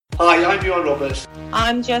Hi, I'm Bjorn Roberts.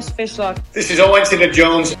 I'm Jess Fishlock. This is Owen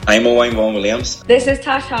Taylor-Jones. I'm Owain Vaughan Williams. This is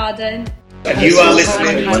Tash Harden. And you are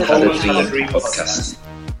listening to the Coleman Coleman Had Had a a Dream podcast.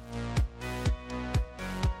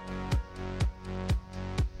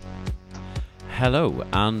 Hello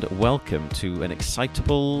and welcome to an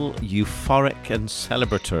excitable, euphoric and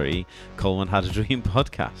celebratory Coleman Had a Dream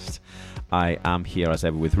podcast. I am here as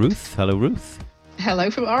ever with Ruth. Hello, Ruth.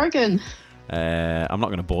 Hello from Oregon. I'm not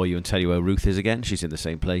going to bore you and tell you where Ruth is again. She's in the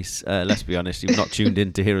same place. Let's be honest, you've not tuned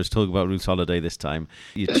in to hear us talk about Ruth's holiday this time.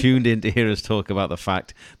 You tuned in to hear us talk about the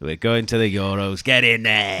fact that we're going to the Euros. Get in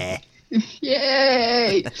there!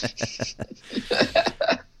 Yay!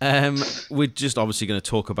 We're just obviously going to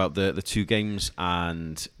talk about the two games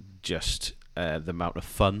and just the amount of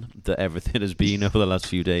fun that everything has been over the last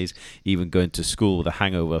few days. Even going to school with a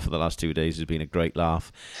hangover for the last 2 days has been a great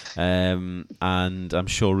laugh. And I'm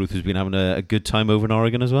sure Ruth has been having a good time over in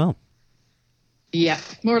Oregon as well. Yeah,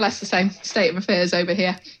 more or less the same state of affairs over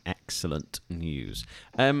here. Excellent news.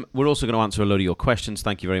 We're also going to answer a load of your questions.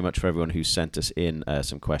 Thank you very much for everyone who sent us in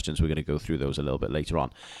some questions. We're going to go through those a little bit later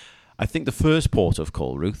on. I think the first port of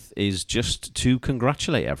call, Ruth, is just to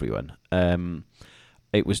congratulate everyone.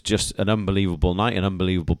 It was just an unbelievable night, an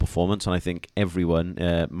unbelievable performance, and I think everyone,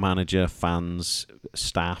 manager, fans,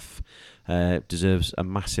 staff, deserves a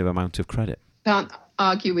massive amount of credit. Can't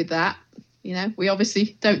argue with that. You know, we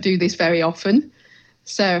obviously don't do this very often.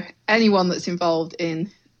 So anyone that's involved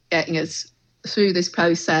in getting us through this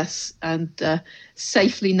process and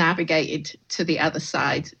safely navigated to the other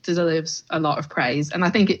side deserves a lot of praise. And I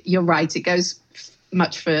think you're right, it goes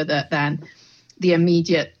much further than the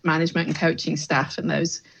immediate management and coaching staff and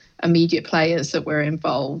those immediate players that were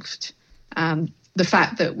involved. The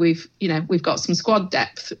fact that we've got some squad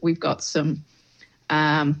depth, we've got some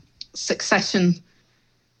succession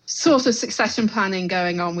planning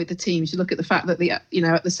going on with the teams. You look at the fact that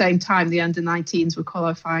at the same time the under-19s were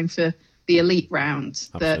qualifying for the elite round.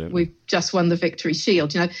 Absolutely. That we've just won the Victory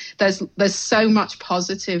Shield. You know, there's so much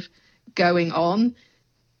positive going on.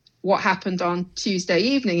 What happened on Tuesday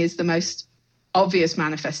evening is the most obvious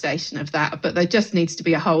manifestation of that, but there just needs to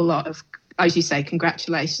be a whole lot of, as you say,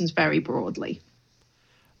 congratulations very broadly.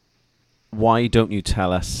 Why don't you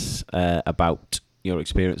tell us about your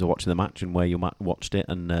experience of watching the match and where you watched it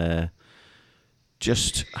and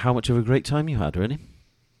just how much of a great time you had, really?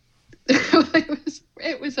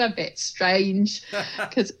 It was a bit strange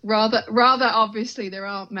because rather obviously there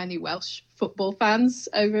aren't many Welsh football fans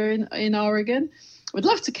over in Oregon. Would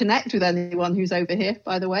love to connect with anyone who's over here,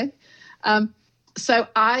 by the way. So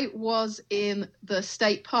I was in the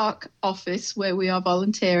state park office where we are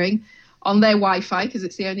volunteering on their Wi-Fi because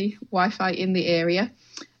it's the only Wi-Fi in the area,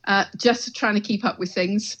 just trying to keep up with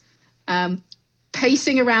things,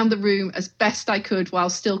 pacing around the room as best I could while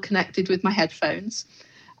still connected with my headphones.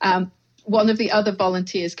 One of the other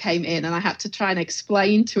volunteers came in and I had to try and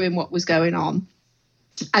explain to him what was going on.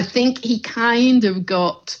 I think he kind of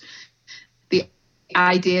got the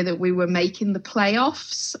idea that we were making the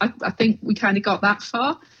playoffs. I think we kind of got that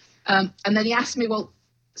far. And then he asked me, well,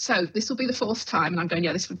 so this will be the fourth time. And I'm going,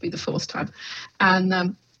 yeah, this would be the fourth time.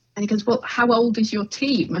 And he goes, well, how old is your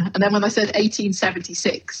team? And then when I said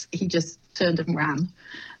 1876, he just turned and ran.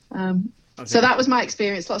 So that was my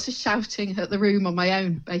experience. Lots of shouting at the room on my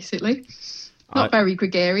own, basically. Not very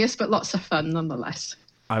gregarious, but lots of fun nonetheless.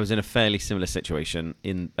 I was in a fairly similar situation,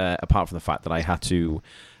 apart from the fact that I had to...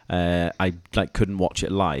 I couldn't watch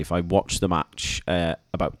it live. I watched the match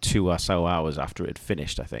about 2 or so hours after it had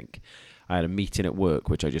finished, I think. I had a meeting at work,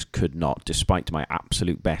 which I just could not, despite my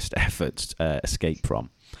absolute best efforts, escape from.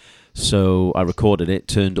 So I recorded it,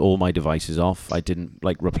 turned all my devices off. I didn't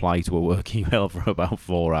reply to a work email for about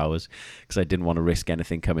 4 hours because I didn't want to risk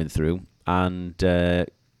anything coming through. And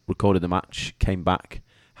recorded the match, came back,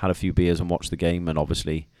 had a few beers and watched the game, and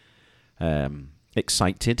obviously...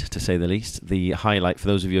 excited, to say the least. The highlight, for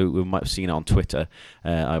those of you who might have seen it on Twitter,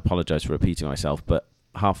 I apologise for repeating myself, but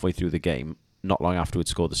halfway through the game, not long after we'd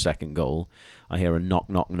scored the second goal, I hear a knock,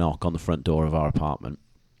 knock, knock on the front door of our apartment.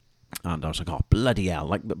 And I was like, oh, bloody hell.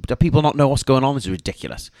 Do people not know what's going on? This is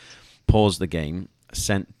ridiculous. Paused the game,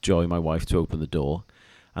 sent Joy, my wife, to open the door,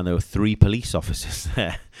 and there were 3 police officers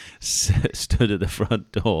there stood at the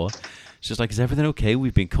front door. It's just like, is everything okay?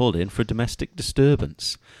 We've been called in for a domestic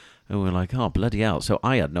disturbance. And we're like, oh, bloody hell. So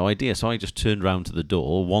I had no idea. So I just turned round to the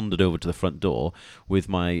door, wandered over to the front door with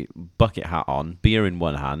my bucket hat on, beer in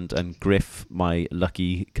one hand, and Griff, my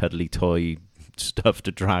lucky, cuddly toy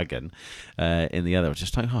stuffed dragon, in the other. I was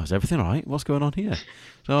just like, oh, is everything all right? What's going on here?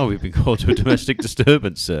 So, we've been called to a domestic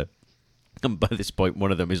disturbance, sir. And by this point,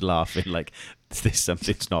 one of them is laughing like, "There's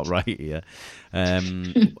something's not right here."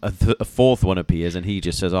 A fourth one appears, and he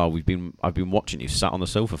just says, "Oh, I've been watching you sat on the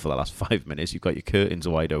sofa for the last 5 minutes. You've got your curtains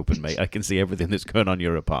wide open, mate. I can see everything that's going on in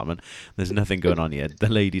your apartment. There's nothing going on here. The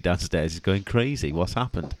lady downstairs is going crazy. What's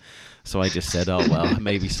happened?" So I just said, "Oh, well, I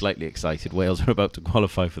may be slightly excited. Wales are about to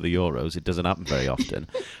qualify for the Euros. It doesn't happen very often."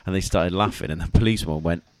 And they started laughing, and the policeman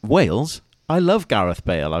went, "Wales? I love Gareth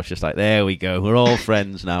Bale." I was just like, there we go. We're all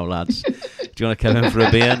friends now, lads. Do you want to come in for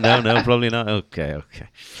a beer? No, probably not. Okay.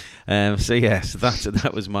 So yes,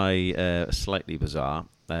 that was my slightly bizarre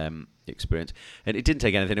experience. And it didn't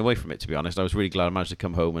take anything away from it, to be honest. I was really glad I managed to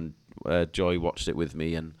come home, and Joy watched it with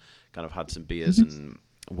me and kind of had some beers and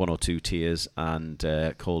one or two tears, and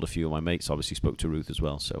called a few of my mates. Obviously spoke to Ruth as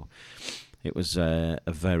well. So it was a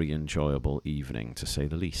very enjoyable evening, to say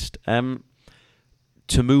the least.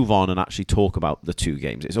 To move on and actually talk about the two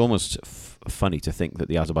games, it's almost funny to think that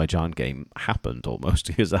the Azerbaijan game happened almost,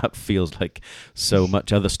 because that feels like so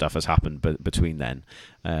much other stuff has happened between then,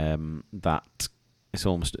 that it's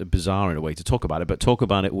almost bizarre in a way to talk about it, but talk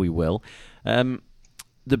about it we will.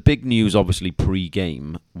 The big news, obviously,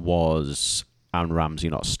 pre-game was Aaron Ramsey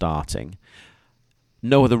not starting.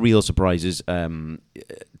 No other real surprises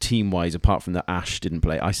team-wise, apart from that Ash didn't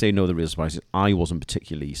play. I say no other real surprises. I wasn't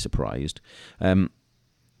particularly surprised.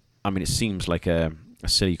 I mean, it seems like a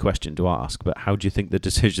silly question to ask, but how do you think the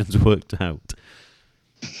decisions worked out?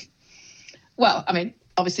 Well, I mean,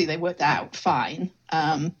 obviously they worked out fine.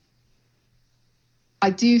 I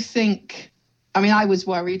do think, I mean, I was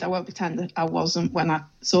worried. I won't pretend that I wasn't when I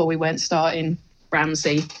saw we weren't starting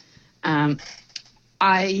Ramsey.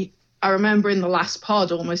 I remember in the last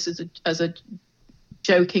pod, almost as a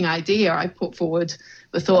joking idea, I put forward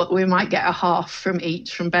the thought we might get a half from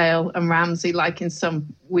each, from Bale and Ramsey, like in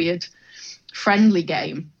some weird friendly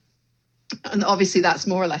game. And obviously that's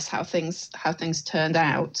more or less how things turned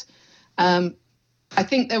out. I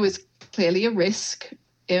think there was clearly a risk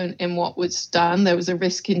in what was done. There was a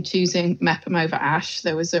risk in choosing Mepham over Ash.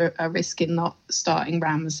 There was a risk in not starting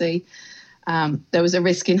Ramsey. There was a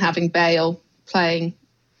risk in having Bale playing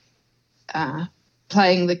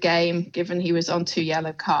the game, given he was on 2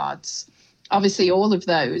 yellow cards. Obviously, all of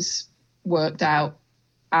those worked out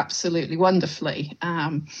absolutely wonderfully,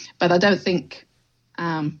 but I don't think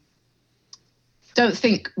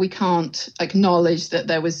we can't acknowledge that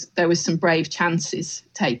there was some brave chances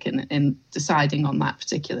taken in deciding on that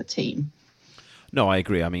particular team. No, I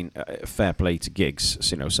agree. I mean, fair play to Giggs.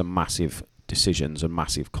 Some massive decisions and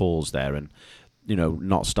massive calls there, and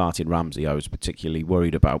not starting Ramsey, I was particularly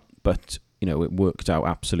worried about, but it worked out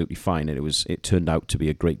absolutely fine, and it turned out to be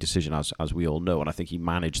a great decision, as we all know, and I think he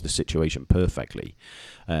managed the situation perfectly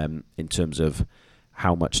in terms of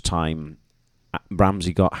how much time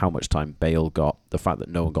Ramsey got, how much time Bale got, the fact that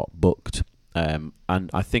no one got booked, and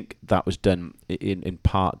I think that was done in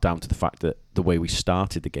part down to the fact that the way we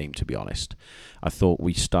started the game, to be honest. I thought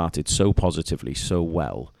we started so positively, so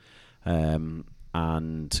well,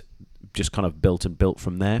 and just kind of built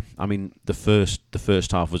from there. I mean, the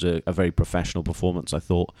first half was a very professional performance. I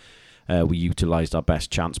thought we utilised our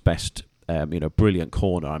best chance, brilliant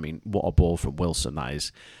corner. I mean, what a ball from Wilson that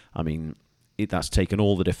is. I mean, that's taken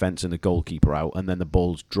all the defence and the goalkeeper out, and then the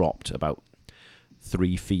ball's dropped about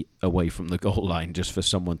 3 feet away from the goal line just for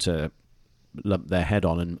someone to lump their head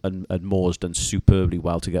on, and Moore's done superbly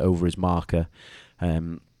well to get over his marker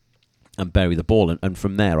and bury the ball. And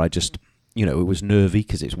from there, I just... it was nervy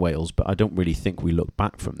because it's Wales, but I don't really think we looked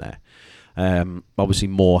back from there. Obviously,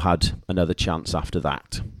 Moore had another chance after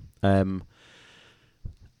that. I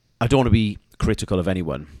don't want to be critical of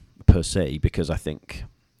anyone per se, because I think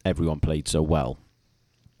everyone played so well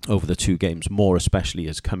over the two games. Moore especially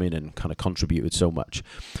has come in and kind of contributed so much.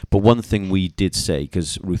 But one thing we did say,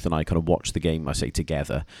 because Ruth and I kind of watched the game, I say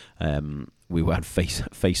together, we had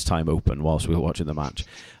FaceTime open whilst we were watching the match.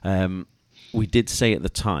 We did say at the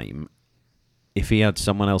time, if he had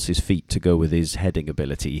someone else's feet to go with his heading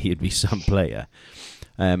ability, he'd be some player.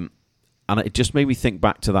 And it just made me think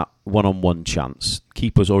back to that one-on-one chance.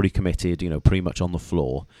 Keeper's already committed, pretty much on the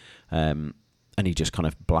floor, and he just kind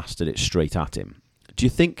of blasted it straight at him. Do you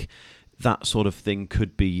think that sort of thing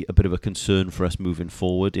could be a bit of a concern for us moving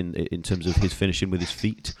forward in terms of his finishing with his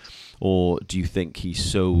feet? Or do you think he's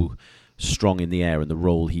so strong in the air and the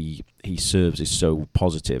role he serves is so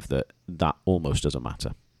positive that almost doesn't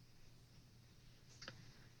matter?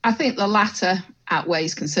 I think the latter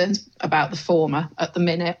outweighs concerns about the former at the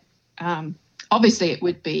minute. Obviously, it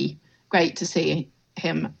would be great to see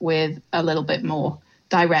him with a little bit more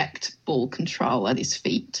direct ball control at his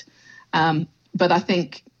feet. But I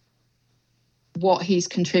think what he's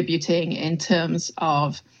contributing in terms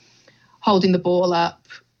of holding the ball up,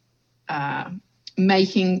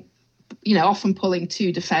 making, often pulling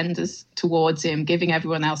two defenders towards him, giving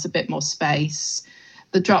everyone else a bit more space.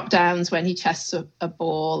 The drop downs when he chests a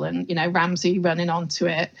ball and, Ramsey running onto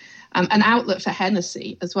it. An outlet for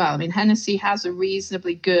Hennessy as well. I mean, Hennessy has a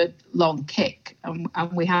reasonably good long kick, and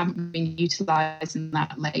we haven't been utilising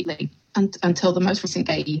that lately until the most recent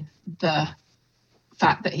game. The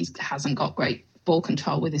fact that he hasn't got great ball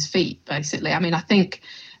control with his feet, basically. I mean, I think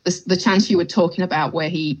the chance you were talking about where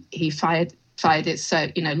he fired it so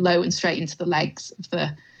low and straight into the legs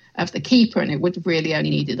of the keeper, and it would really only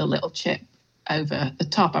needed a little chip over the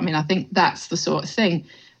top. I mean, I think that's the sort of thing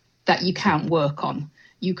that you can work on.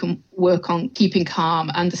 You can work on keeping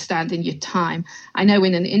calm, understanding your time. I know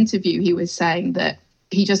in an interview he was saying that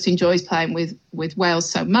he just enjoys playing with Wales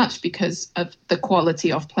so much because of the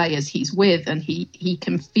quality of players he's with, and he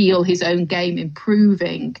can feel his own game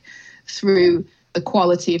improving through the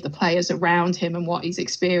quality of the players around him and what he's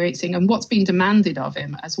experiencing and what's being demanded of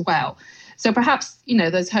him as well. So perhaps,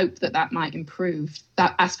 there's hope that might improve,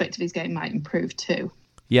 that aspect of his game might improve too.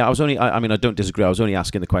 Yeah, I don't disagree. I was only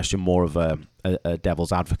asking the question more of a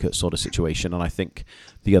devil's advocate sort of situation, and I think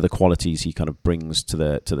the other qualities he kind of brings to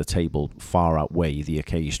the table far outweigh the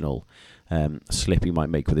occasional slip he might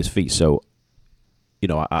make with his feet. So,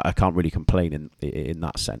 I can't really complain in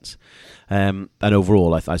that sense. And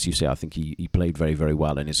overall, as you say, I think he played very, very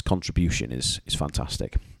well, and his contribution is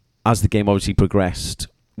fantastic. As the game obviously progressed,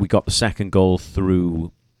 we got the second goal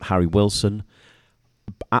through Harry Wilson.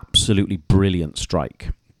 Absolutely brilliant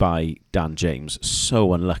strike by Dan James.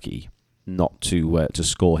 So unlucky not to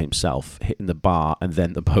score himself, hitting the bar and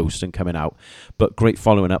then the post and coming out. But great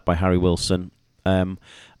following up by Harry Wilson. And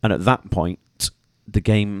at that point, the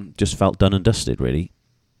game just felt done and dusted, really.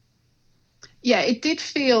 Yeah, it did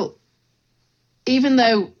feel, even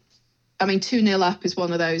though, 2-0 up is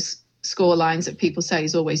one of those score lines that people say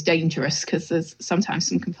is always dangerous because there's sometimes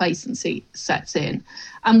some complacency sets in.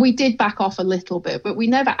 And we did back off a little bit, but we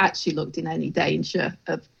never actually looked in any danger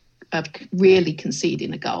of really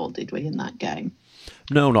conceding a goal, did we, in that game?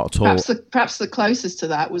 No, not at all. Perhaps the closest to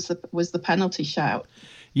that was the penalty shout.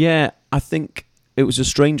 Yeah, I think it was a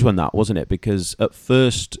strange one, that, wasn't it? Because at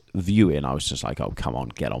first viewing, I was just like, oh, come on,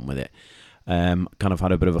 get on with it. Kind of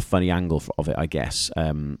had a bit of a funny angle of it, I guess,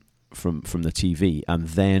 from the TV, and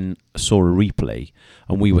then saw a replay,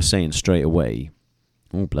 and we were saying straight away,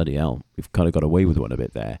 oh, bloody hell, we've kind of got away with one a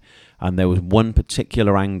bit there. And there was one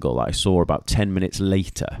particular angle that I saw about 10 minutes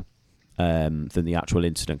later than the actual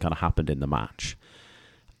incident kind of happened in the match.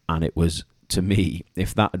 And it was, to me,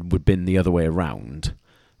 if that had been the other way around,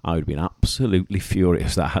 I would have been absolutely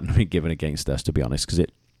furious that hadn't been given against us, to be honest, because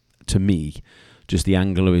it, to me, just the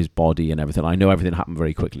angle of his body and everything. I know everything happened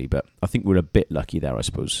very quickly, but I think we're a bit lucky there, I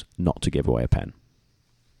suppose, not to give away a pen.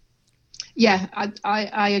 Yeah,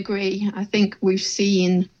 I agree. I think we've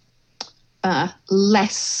seen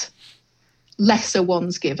lesser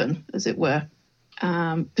ones given, as it were,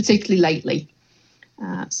 particularly lately.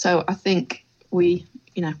 So I think we,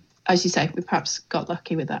 as you say, we perhaps got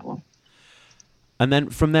lucky with that one. And then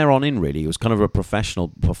from there on in, really, it was kind of a professional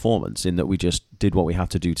performance in that we just did what we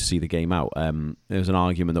had to do to see the game out. There was an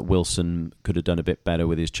argument that Wilson could have done a bit better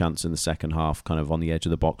with his chance in the second half, kind of on the edge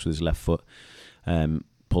of the box with his left foot.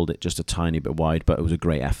 Pulled it just a tiny bit wide, but it was a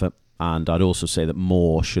great effort. And I'd also say that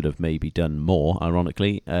Moore should have maybe done more,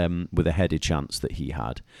 ironically, with a headed chance that he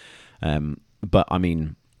had. But,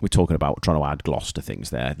 we're talking about trying to add gloss to things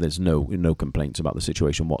there. There's no complaints about the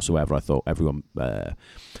situation whatsoever. I thought everyone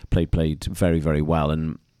played very, very well.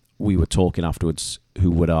 And we were talking afterwards who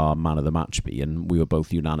would our man of the match be, and we were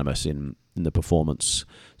both unanimous in the performance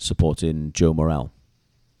supporting Joe Morrell.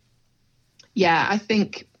 Yeah, I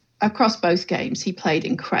think across both games he played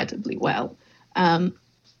incredibly well.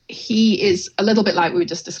 He is a little bit like we were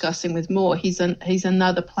just discussing with Moore. He's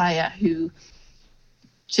another player who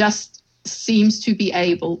just seems to be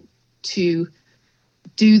able to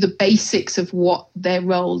do the basics of what their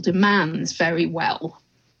role demands very well.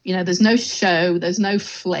 There's no show, there's no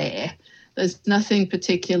flair, there's nothing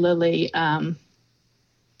particularly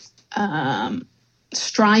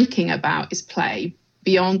striking about his play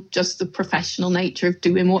beyond just the professional nature of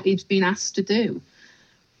doing what he's been asked to do.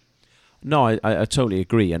 No, I totally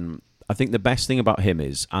agree. And I think the best thing about him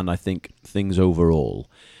is, and I think things overall,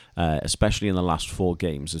 especially in the last 4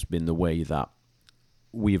 games, has been the way that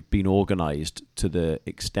we've been organised to the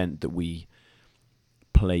extent that we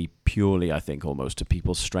play purely, I think, almost to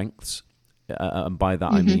people's strengths. And by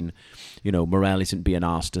that, I mean, Morrell isn't being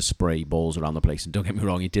asked to spray balls around the place. And don't get me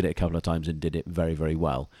wrong, he did it a couple of times and did it very, very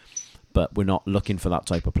well. But we're not looking for that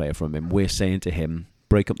type of player from him. We're saying to him,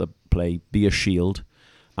 break up the play, be a shield,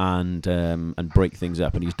 and break things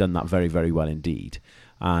up, and he's done that very, very well indeed.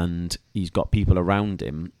 And he's got people around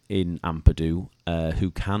him in Ampadu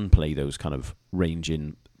who can play those kind of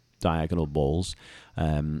ranging diagonal balls,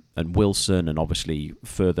 and Wilson, and obviously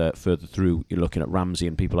further through you're looking at Ramsey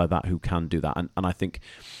and people like that who can do that. And I think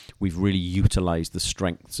we've really utilised the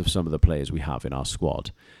strengths of some of the players we have in our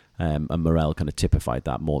squad, and Morel kind of typified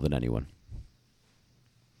that more than anyone.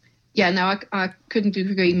 Yeah, no, I couldn't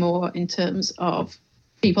agree more in terms of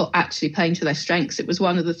people actually playing to their strengths. It was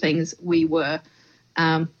one of the things we were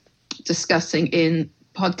discussing in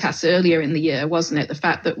podcasts earlier in the year, wasn't it? The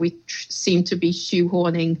fact that we seem to be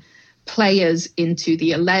shoehorning players into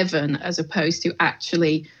the 11 as opposed to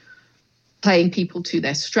actually playing people to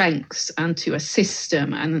their strengths and to a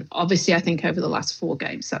system. And obviously, I think over the last 4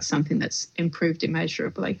 games, that's something that's improved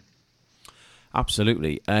immeasurably.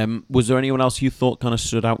 Absolutely. Was there anyone else you thought kind of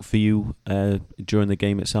stood out for you during the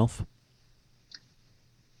game itself?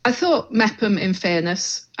 I thought Mepham, in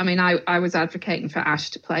fairness, I mean, I was advocating for Ash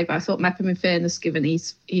to play, but I thought Mepham, in fairness, given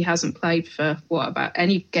he hasn't played for about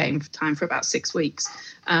any game time for about 6 weeks,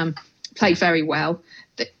 played very well.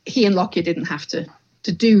 He and Lockyer didn't have to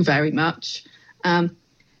do very much.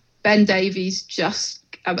 Ben Davies, just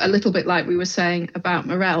a little bit like we were saying about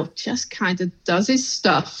Morel, just kind of does his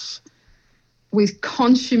stuff with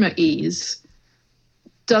consummate ease,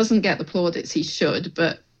 doesn't get the plaudits he should,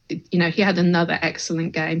 but he had another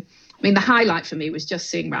excellent game. I mean, the highlight for me was just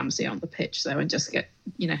seeing Ramsey on the pitch, though, and just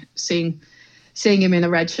seeing him in a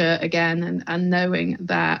red shirt again, and knowing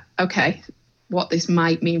that, okay, what this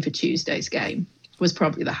might mean for Tuesday's game was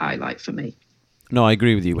probably the highlight for me. No, I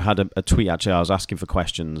agree with you. We had a tweet, actually. I was asking for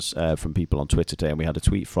questions from people on Twitter today, and we had a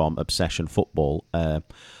tweet from Obsession Football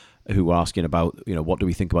who were asking about, what do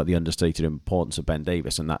we think about the understated importance of Ben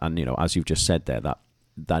Davies? And as you've just said there,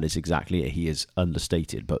 that is exactly it. He is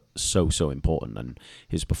understated, but so important. And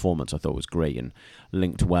his performance, I thought, was great and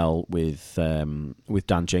linked well with Dan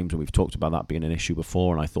James. And we've talked about that being an issue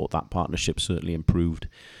before. And I thought that partnership certainly improved.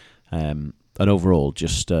 And overall,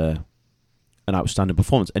 just an outstanding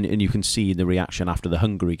performance. And you can see the reaction after the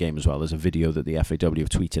Hungary game as well. There's a video that the FAW have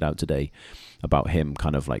tweeted out today about him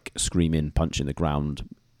kind of like screaming, punching the ground,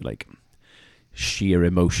 like sheer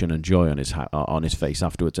emotion and joy on his face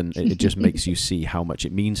afterwards, and it just makes you see how much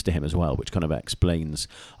it means to him as well, which kind of explains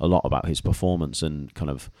a lot about his performance and kind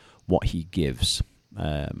of what he gives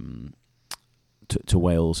to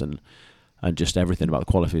Wales and just everything about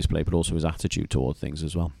the quality of his play, but also his attitude toward things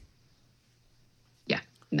as well. Yeah,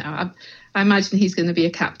 no, I imagine he's going to be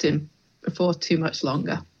a captain before too much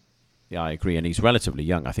longer. Yeah, I agree, and he's relatively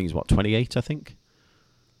young. I think he's 28, I think?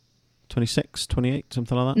 26, 28,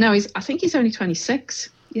 something like that? No, I think he's only 26.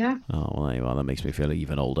 Yeah. Oh, well, there you are. That makes me feel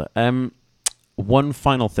even older. One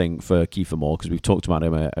final thing for Kiefer Moore, because we've talked about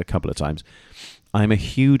him a couple of times. I'm a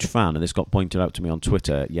huge fan, and this got pointed out to me on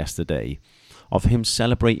Twitter yesterday, of him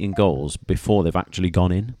celebrating goals before they've actually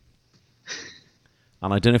gone in.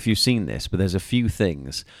 And I don't know if you've seen this, but there's a few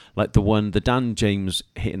things, like the Dan James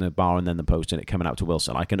hitting the bar and then the post and it coming out to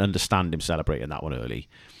Wilson. I can understand him celebrating that one early,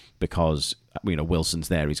 because Wilson's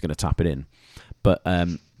there, he's going to tap it in. But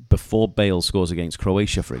before Bale scores against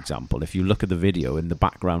Croatia, for example, if you look at the video, in the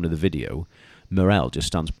background of the video, Morel just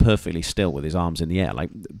stands perfectly still with his arms in the air.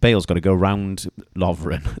 Like, Bale's got to go round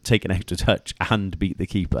Lovren, take an extra touch, and beat the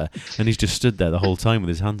keeper, and he's just stood there the whole time with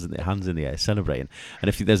his hands in the air, celebrating. And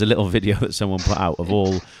if there's a little video that someone put out of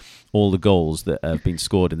all the goals that have been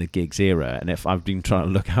scored in the Giggs era, and if I've been trying to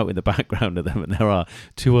look out in the background of them, and there are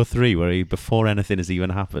 2 or 3 where before anything has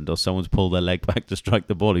even happened, or someone's pulled their leg back to strike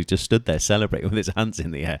the ball, he's just stood there celebrating with his hands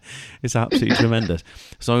in the air. It's absolutely tremendous.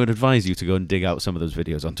 So I would advise you to go and dig out some of those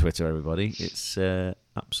videos on Twitter, everybody. It's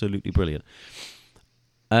absolutely brilliant.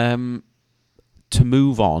 To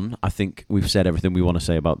move on, I think we've said everything we want to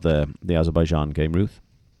say about the Azerbaijan game, Ruth.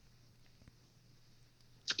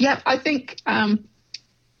 Yeah, I think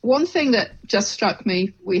one thing that just struck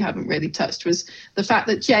me, we haven't really touched, was the fact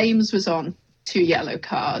that James was on 2 yellow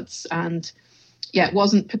cards and,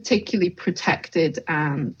 wasn't particularly protected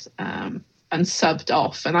and subbed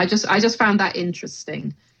off. And I just found that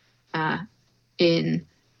interesting in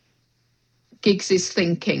Giggs's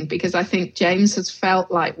thinking, because I think James has felt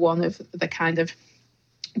like one of the kind of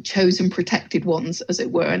chosen protected ones, as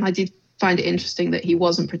it were. And I did find it interesting that he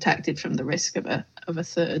wasn't protected from the risk of a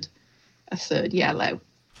third yellow.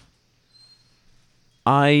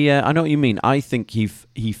 I know what you mean. I think he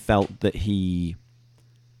felt that he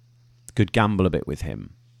could gamble a bit with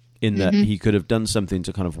him, in that he could have done something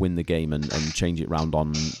to kind of win the game and change it round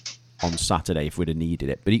on Saturday if we'd have needed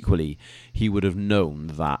it. But equally, he would have known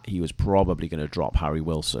that he was probably going to drop Harry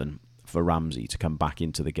Wilson for Ramsey to come back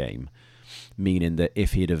into the game. meaning that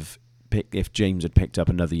if James had picked up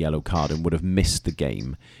another yellow card and would have missed the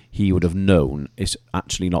game, he would have known it's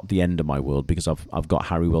actually not the end of my world, because I've got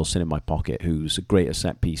Harry Wilson in my pocket, who's great at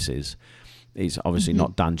set pieces. He's obviously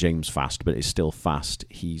not Dan James fast, but he's still fast.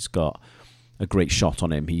 He's got a great shot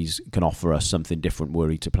on him. He can offer us something different were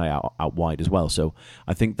he to play out wide as well. So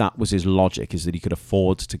I think that was his logic, is that he could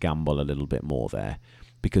afford to gamble a little bit more there,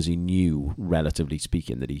 because he knew, relatively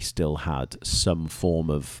speaking, that he still had some form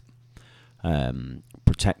of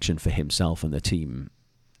protection for himself and the team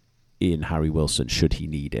in Harry Wilson should he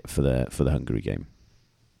need it for the Hungary game.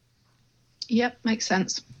 Yep, makes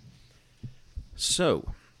sense.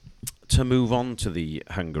 So, to move on to the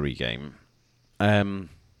Hungary game,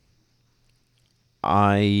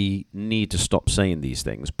 I need to stop saying these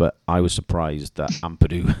things, but I was surprised that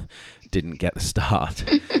Ampadu didn't get the start.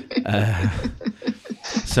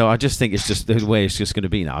 So I just think it's just the way it's just going to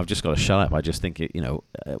be now. I've just got to shut up. I just think it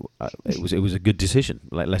was a good decision.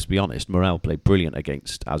 Let's be honest. Morel played brilliant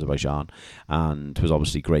against Azerbaijan and was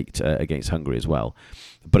obviously great against Hungary as well.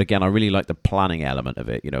 But again, I really like the planning element of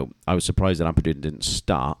it. I was surprised that Ampadu didn't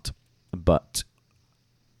start, but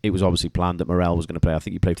it was obviously planned that Morel was going to play. I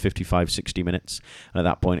think he played 55, 60 minutes. And at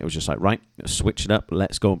that point, it was just like, right, switch it up.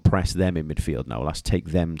 Let's go and press them in midfield now. Let's take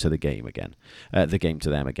them to the game again. The game to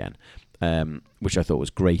them again. Which I thought was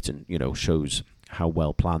great and, shows how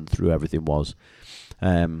well planned through everything was.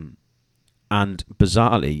 And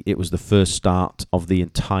bizarrely, it was the first start of the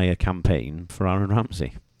entire campaign for Aaron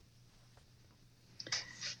Ramsey.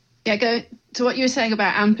 Yeah, go to what you were saying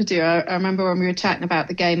about Ampadu. I remember when we were chatting about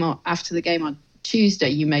the game after the game on Tuesday,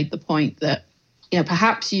 you made the point that,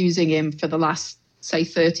 perhaps using him for the last, say,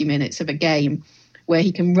 30 minutes of a game where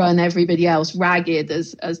he can run everybody else ragged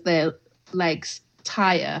as their legs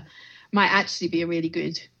tire might actually be a really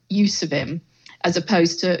good use of him, as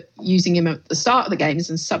opposed to using him at the start of the games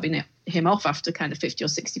and subbing him off after kind of 50 or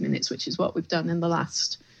 60 minutes, which is what we've done in the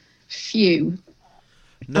last few.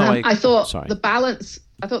 I thought the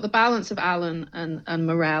balance of Allen and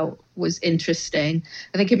Morel was interesting.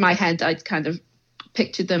 I think in my head I'd kind of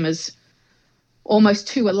pictured them as almost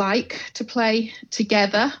two alike to play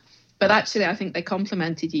together, but actually I think they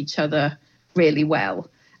complemented each other really well.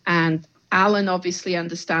 And Allen obviously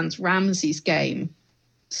understands Ramsey's game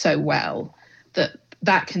so well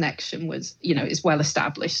that connection was, is well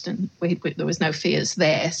established, and there was no fears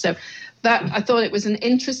there. So that I thought it was an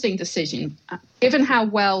interesting decision, given how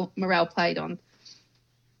well Morel played on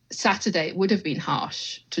Saturday. It would have been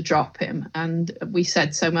harsh to drop him, and we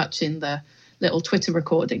said so much in the little Twitter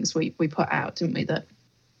recordings we put out, didn't we, that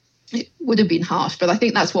it would have been harsh, but I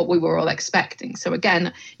think that's what we were all expecting. So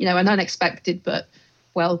again, an unexpected but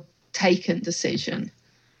well taken decision.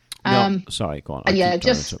 Sorry, go on. And yeah,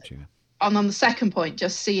 just on the second point,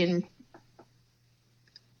 just seeing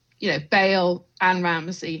Bale and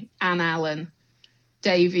Ramsey and Allen,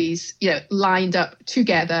 Davies, lined up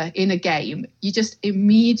together in a game, you just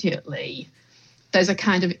immediately, there's a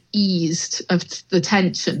kind of ease of the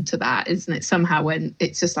tension to that, isn't it? Somehow, when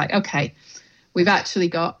it's just like, okay, we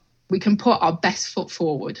can put our best foot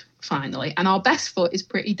forward finally, and our best foot is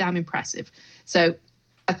pretty damn impressive. So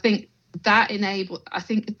I think that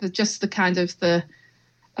just the kind of the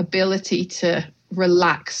ability to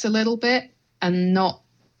relax a little bit and not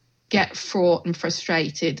get fraught and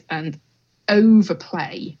frustrated and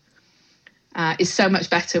overplay is so much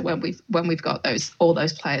better when we've got all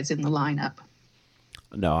those players in the lineup.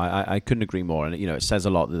 No, I couldn't agree more. And it says a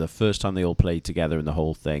lot that the first time they all played together in the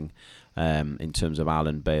whole thing, in terms of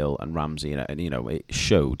Allen, Bale, and Ramsey, and it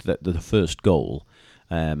showed that the first goal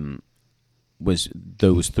was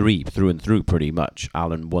those three through and through pretty much.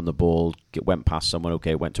 Allen won the ball, went past someone,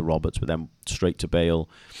 went to Roberts, but then straight to Bale,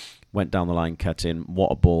 went down the line, cut in.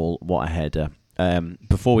 What a ball! What a header!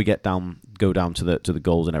 Before we go down to the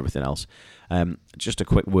goals and everything else, just a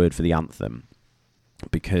quick word for the anthem,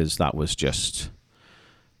 because that was just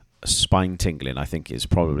spine tingling. I think is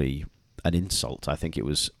probably an insult. I think it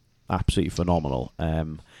was absolutely phenomenal,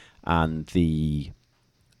 and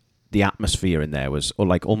the atmosphere in there was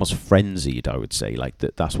almost frenzied. I would say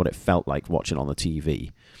that's what it felt like watching on the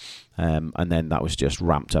TV, and then that was just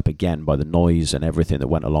ramped up again by the noise and everything that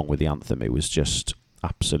went along with the anthem. It was just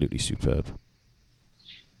absolutely superb.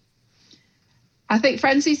 I think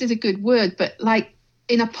frenzies is a good word, but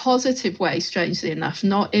in a positive way, strangely enough,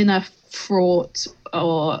 not in a fraught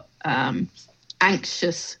or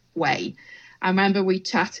anxious way. I remember we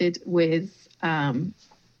chatted with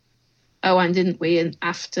Owen, didn't we, and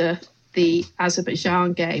after the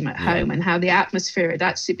Azerbaijan game at home, and how the atmosphere had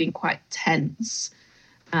actually been quite tense.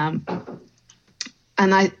 And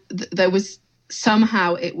there was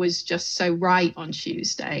somehow, it was just so right on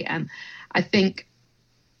Tuesday. And I think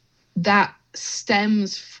that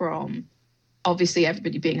stems from obviously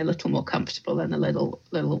everybody being a little more comfortable and a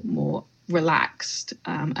little more relaxed,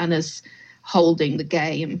 and as holding the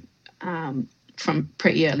game from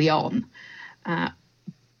pretty early on.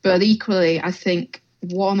 But equally, I think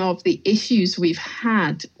one of the issues we've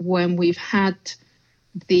had when we've had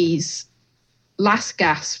these last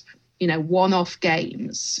gasp, one-off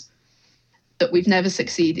games that we've never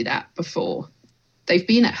succeeded at before, they've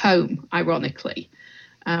been at home, ironically.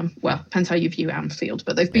 Well, depends how you view Anfield,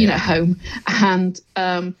 but they've been at home. And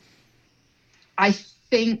I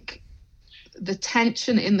think the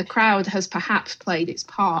tension in the crowd has perhaps played its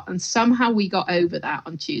part. And somehow we got over that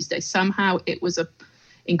on Tuesday. Somehow it was a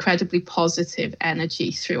incredibly positive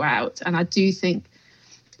energy throughout. And I do think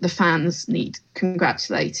the fans need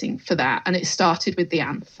congratulating for that. And it started with the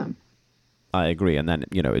anthem. I agree. And then,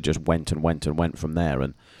 it just went and went and went from there.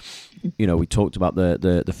 And, we talked about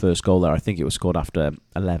the first goal there. I think it was scored after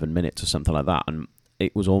 11 minutes or something like that. And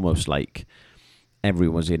it was almost like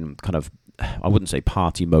everyone was in kind of, I wouldn't say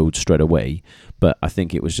party mode straight away, but I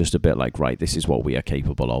think it was just a bit like, right, this is what we are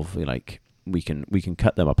capable of. Like, we can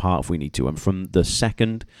cut them apart if we need to. And from the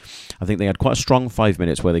second, I think they had quite a strong 5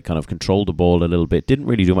 minutes where they kind of controlled the ball a little bit, didn't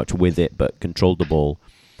really do much with it, but controlled the ball.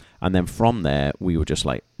 And then from there, we were just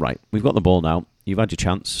like, right, we've got the ball now. You've had your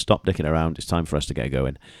chance. Stop dicking around. It's time for us to get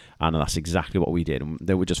going. And that's exactly what we did. And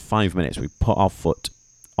there were just 5 minutes. We put our foot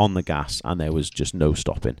on the gas, and there was just no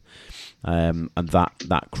stopping. And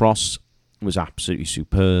that cross was absolutely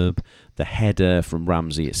superb. The header from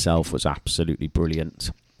Ramsey itself was absolutely brilliant.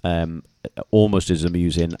 Almost as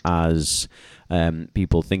amusing as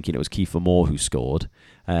people thinking it was Kiefer Moore who scored.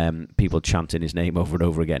 People chanting his name over and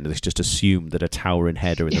over again. They just assumed that a towering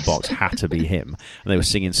header in the box had to be him. And they were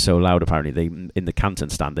singing so loud, apparently, in the Canton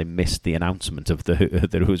stand, they missed the announcement of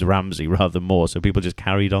that it was Ramsey rather than Moore. So people just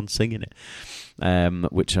carried on singing it,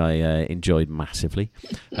 which I enjoyed massively.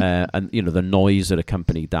 And, the noise that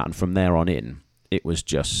accompanied that. And from there on in, it was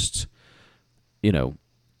just, with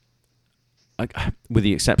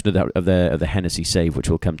the exception of the Hennessy save, which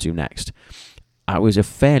we'll come to next,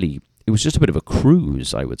 it was just a bit of a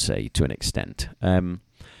cruise, I would say, to an extent.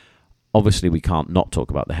 Obviously, we can't not talk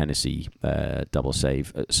about the Hennessy double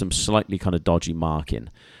save. Some slightly kind of dodgy marking,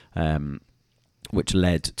 which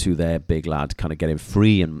led to their big lad kind of getting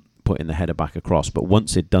free and putting the header back across. But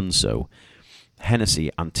once it'd done so,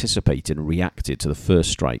 Hennessy anticipated and reacted to the first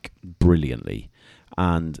strike brilliantly.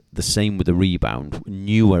 And the same with the rebound,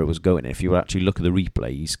 knew where it was going. If you actually look at the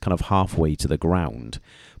replay, he's kind of halfway to the ground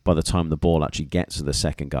by the time the ball actually gets to the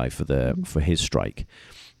second guy for his strike.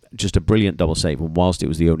 Just a brilliant double save. And whilst it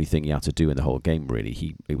was the only thing he had to do in the whole game,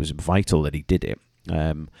 really, it was vital that he did it.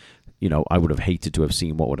 I would have hated to have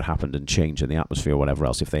seen what would have happened and changed in the atmosphere or whatever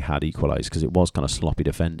else if they had equalised, because it was kind of sloppy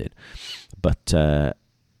defended. But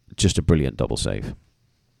just a brilliant double save.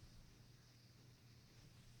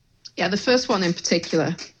 Yeah, the first one in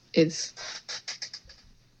particular is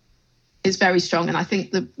very strong, and I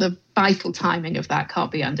think the vital timing of that can't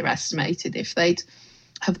be underestimated. If they'd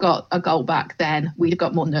have got a goal back then, we'd have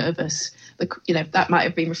got more nervous. That might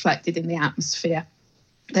have been reflected in the atmosphere.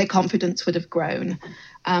 Their confidence would have grown.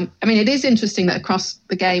 It is interesting that across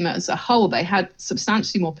the game as a whole, they had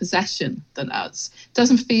substantially more possession than us. It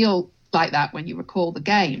doesn't feel like that when you recall the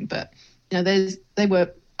game, but they were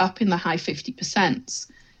up in the high 50%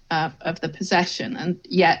 of the possession, and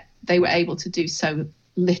yet they were able to do so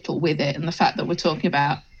little with it. And the fact that we're talking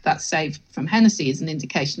about that save from Hennessy is an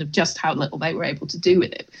indication of just how little they were able to do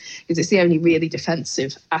with it, because it's the only really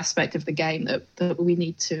defensive aspect of the game that we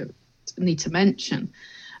need to mention.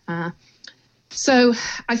 So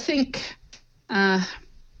I think I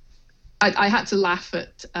had to laugh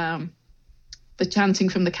at the chanting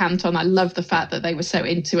from the Canton. I love the fact that they were so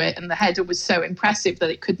into it, and the header was so impressive that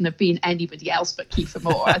it couldn't have been anybody else but Kiefer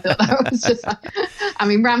Moore. I thought that was just,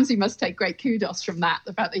 Ramsey must take great kudos from that,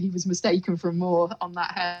 the fact that he was mistaken for Moore on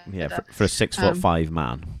that header. Yeah, for a 6'5"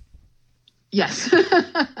 man. Yes.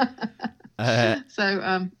 I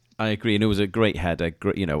agree, and it was a great header.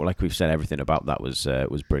 Like we've said, everything about that was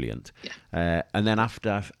brilliant. Yeah. And then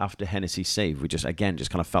after Hennessy's save, we just kind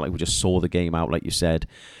of felt like we just saw the game out, like you said.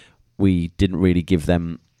 We didn't really give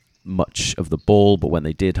them much of the ball, but when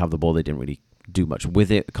they did have the ball, they didn't really do much with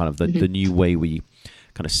it. Kind of the new way we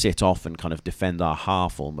kind of sit off and kind of defend our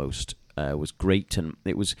half almost was great, and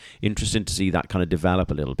it was interesting to see that kind of develop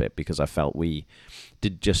a little bit, because I felt we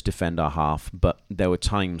did just defend our half, but there were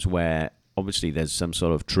times where obviously there's some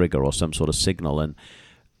sort of trigger or some sort of signal, and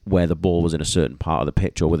where the ball was in a certain part of the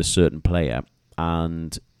pitch or with a certain player,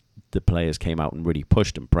 and the players came out and really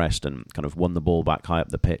pushed and pressed and kind of won the ball back high up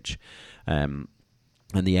the pitch.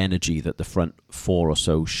 and the energy that the front four or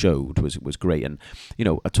so showed was great. And,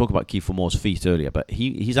 I talked about Kiefer Moore's feet earlier, but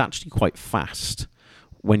he's actually quite fast.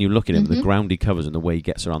 When you look at him, the ground he covers and the way he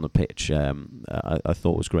gets around the pitch, I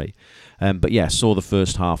thought was great. But yeah, saw the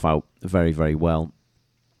first half out very, very well.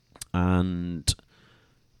 And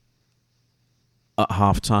at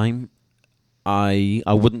half-time, I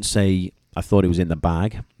wouldn't say I thought it was in the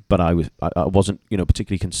bag, but I wasn't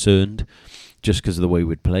particularly concerned just because of the way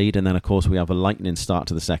we'd played. And then, of course, we have a lightning start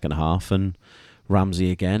to the second half and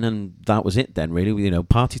Ramsey again, and that was it then, really.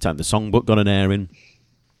 Party time. The songbook got an airing.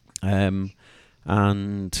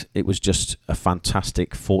 And it was just a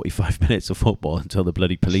fantastic 45 minutes of football until the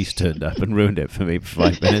bloody police turned up and ruined it for me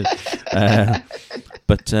for 5 minutes.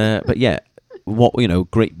 But yeah,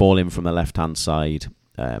 great ball in from the left-hand side.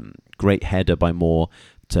 Great header by Moore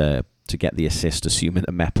to get the assist, assuming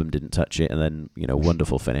that Mepham didn't touch it, and then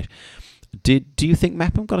wonderful finish. Do you think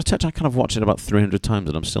Mepham got a touch? I kind of watched it about 300 times,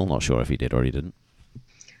 and I'm still not sure if he did or he didn't.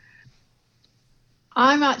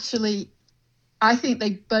 I think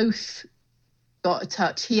they both got a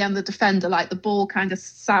touch. He and the defender, like the ball kind of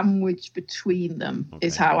sandwiched between them,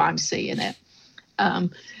 is how I'm seeing it,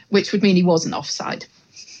 which would mean he wasn't offside.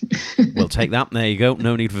 We'll take that. There you go.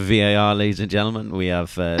 No need for VAR, ladies and gentlemen. We have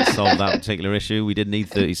solved that particular issue. We didn't need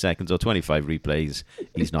 30 seconds or 25 replays.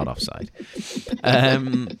 He's not offside.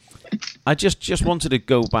 I just wanted to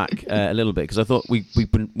go back a little bit because I thought we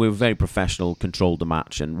were very professional, controlled the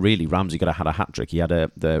match, and really Ramsey could have had a hat-trick. He had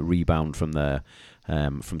the rebound from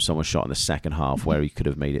someone's shot in the second half where he could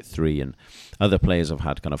have made it 3, and other players have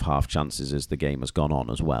had kind of half chances as the game has gone on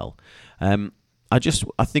as well. I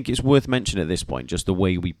think it's worth mentioning at this point just the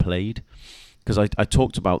way we played, because I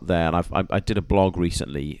talked about there, and I did a blog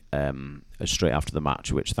recently straight after the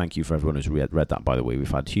match, which thank you for everyone who's read that, by the way.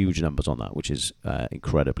 We've had huge numbers on that, which is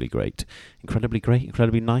incredibly great,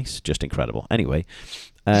 incredibly nice, just incredible. Anyway,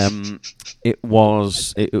 it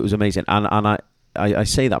was amazing, and I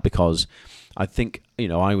say that because I think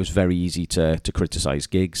I was very easy to criticise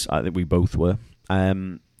Giggs. I think we both were,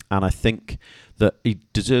 and I think that he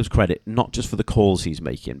deserves credit not just for the calls he's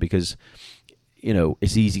making, because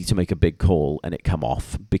it's easy to make a big call and it come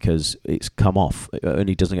off because it's come off, and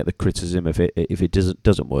he doesn't get the criticism if it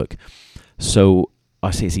doesn't work. So I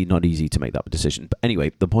say it's not easy to make that decision. But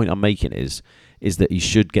anyway, the point I'm making is that he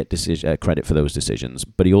should get credit for those decisions,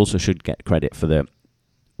 but he also should get credit for the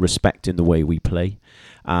respect in the way we play.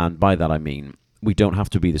 And by that I mean we don't have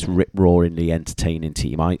to be this rip-roaringly entertaining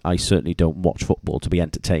team. I certainly don't watch football to be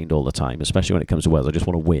entertained all the time, especially when it comes to Wales. I just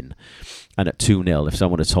want to win. And at 2-0, if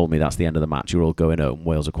someone had told me that's the end of the match, you're all going home,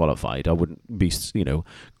 Wales are qualified, I wouldn't be,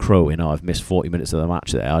 crowing, I've missed 40 minutes of the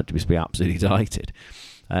match there. I'd just be absolutely delighted.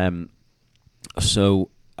 So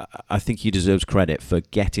I think he deserves credit for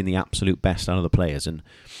getting the absolute best out of the players and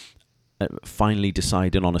finally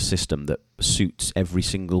deciding on a system that suits every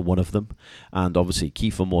single one of them. And obviously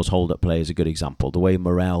Kiefer Moore's hold-up play is a good example. The way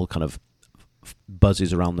Morel kind of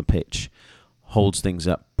buzzes around the pitch, holds things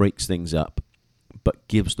up, breaks things up, but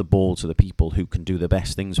gives the ball to the people who can do the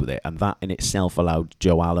best things with it. And that in itself allowed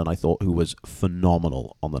Joe Allen, I thought, who was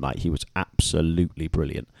phenomenal on the night. He was absolutely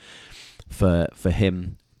brilliant. For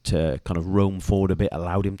him to kind of roam forward a bit,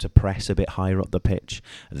 allowed him to press a bit higher up the pitch.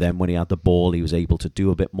 Then when he had the ball, he was able to do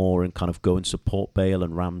a bit more and kind of go and support Bale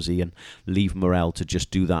and Ramsey and leave Morel to just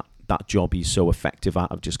do that job he's so effective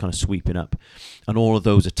at, of just kind of sweeping up. And all of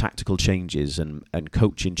those are tactical changes and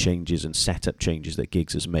coaching changes and setup changes that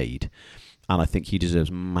Giggs has made. And I think he deserves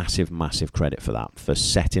massive, massive credit for that, for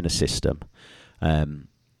setting a system,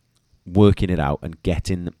 working it out and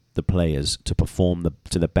getting the players to perform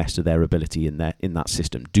to the best of their ability in that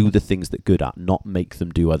system. Do the things they're good at, not make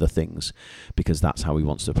them do other things, because that's how he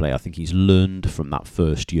wants to play. I think he's learned from that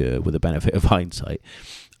first year with the benefit of hindsight,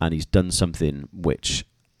 and he's done something which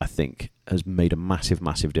I think has made a massive,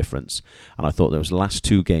 massive difference. And I thought those last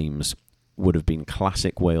 2 games would have been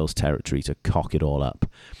classic Wales territory to cock it all up.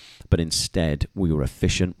 But instead, we were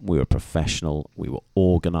efficient, we were professional, we were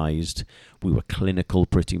organised, we were clinical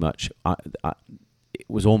pretty much. It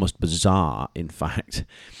was almost bizarre, in fact,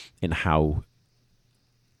 in how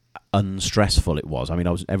unstressful it was. I mean,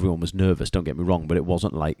 everyone was nervous, don't get me wrong, but it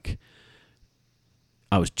wasn't like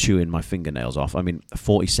I was chewing my fingernails off. I mean,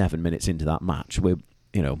 47 minutes into that match,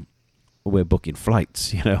 we're booking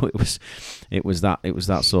flights. It was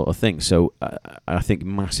that sort of thing. So I think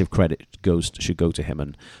massive credit should go to him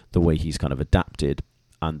and the way he's kind of adapted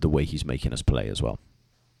and the way he's making us play as well.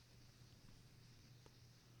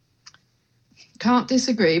 Can't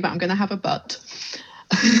disagree, but I'm going to have a but.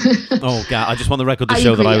 Oh, God, I just want the record to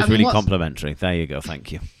show that I was really complimentary. There you go,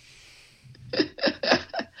 thank you.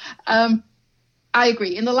 I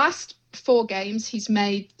agree. In the last 4 games, he's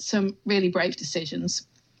made some really brave decisions,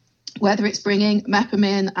 whether it's bringing Mepham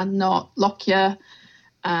in and not Lockyer,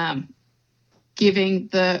 giving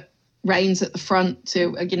the reins at the front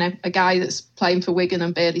to, a guy that's playing for Wigan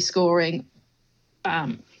and barely scoring.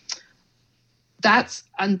 That's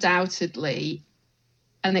undoubtedly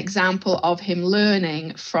an example of him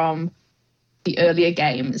learning from the earlier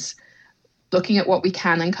games, looking at what we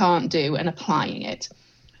can and can't do and applying it.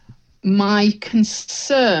 My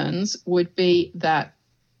concerns would be that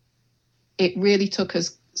it really took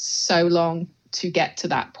us so long to get to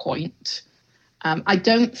that point. I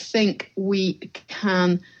don't think we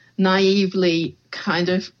can naively kind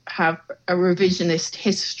of have a revisionist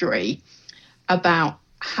history about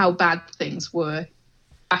how bad things were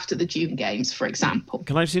after the June games, for example.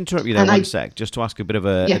 Can I just interrupt you there one sec, just to ask a bit of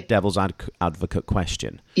a devil's advocate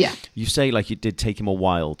question? Yeah. You say like it did take him a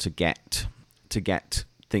while to get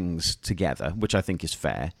things together, which I think is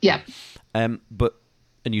fair. Yeah. But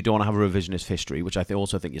you don't want to have a revisionist history, which I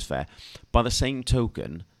also think is fair. By the same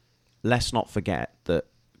token, let's not forget that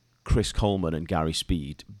Chris Coleman and Gary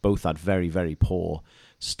Speed both had very, very poor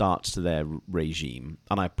starts to their regime.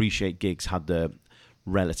 And I appreciate Giggs had the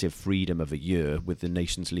relative freedom of a year with the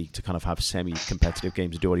Nations League to kind of have semi-competitive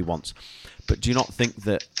games and do what he wants. But do you not think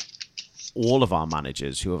that all of our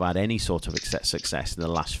managers who have had any sort of success in the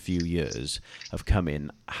last few years have come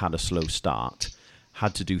in, had a slow start,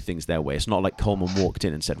 had to do things their way? It's not like Coleman walked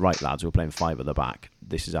in and said, right, lads, we're playing 5 at the back.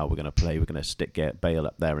 This is how we're going to play. We're going to get Bale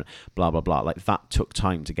up there and blah, blah, blah. Like, that took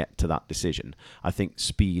time to get to that decision. I think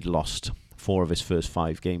Speed lost 4 of his first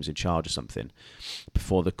 5 games in charge or something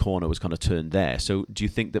before the corner was kind of turned there. So do you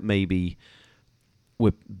think that maybe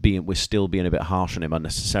we're still being a bit harsh on him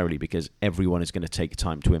unnecessarily because everyone is going to take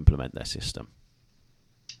time to implement their system?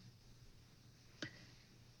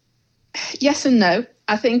 Yes and no.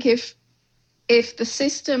 I think if the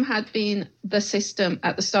system had been the system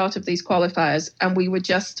at the start of these qualifiers and we were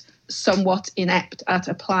just somewhat inept at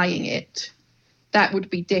applying it, that would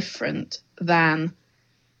be different than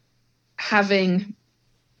having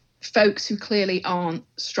folks who clearly aren't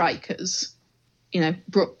strikers,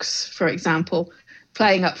 Brooks, for example,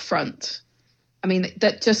 playing up front. I mean,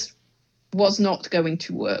 that just was not going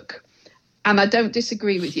to work. And I don't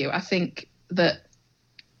disagree with you. I think that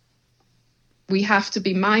we have to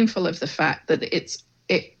be mindful of the fact that it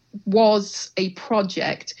was a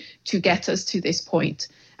project to get us to this point,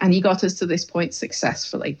 and he got us to this point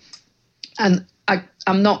successfully. And I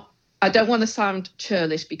don't want to sound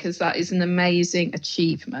churlish because that is an amazing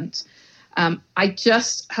achievement. I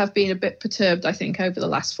just have been a bit perturbed, I think, over the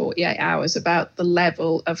last 48 hours about the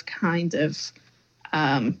level of kind of,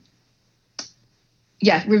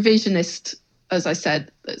 revisionist, as I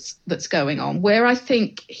said, that's going on, where I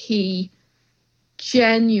think he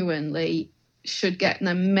genuinely should get an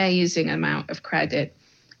amazing amount of credit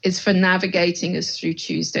is for navigating us through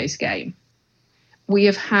Tuesday's game. We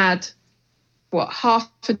have had, half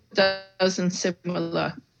a dozen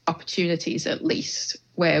similar opportunities at least,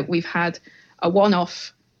 where we've had a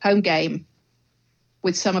one-off home game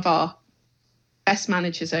with some of our best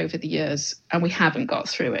managers over the years, and we haven't got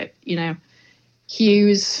through it.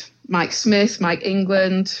 Hughes, Mike Smith, Mike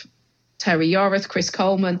England, Terry Yorath, Chris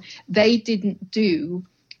Coleman, they didn't do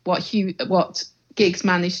what Giggs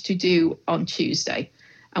managed to do on Tuesday,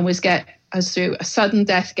 and was get us through a sudden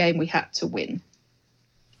death game we had to win.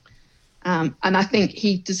 And I think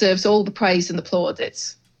he deserves all the praise and the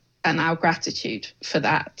plaudits and our gratitude for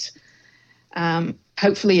that.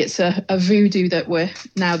 Hopefully it's a voodoo that we're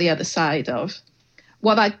now the other side of.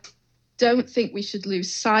 What I don't think we should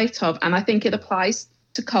lose sight of, and I think it applies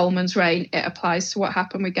to Coleman's reign, it applies to what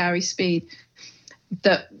happened with Gary Speed,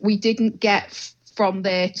 that we didn't get from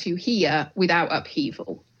there to here without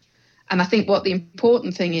upheaval. And I think what the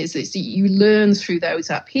important thing is that you learn through those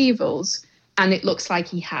upheavals, and it looks like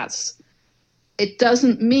he has. It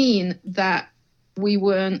doesn't mean that we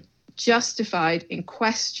weren't justified in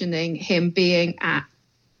questioning him being at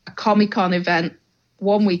a Comic-Con event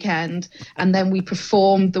one weekend and then we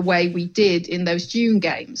performed the way we did in those June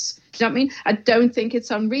games. Do you know what I mean? I don't think it's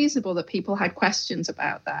unreasonable that people had questions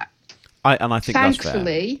about that. I think thankfully,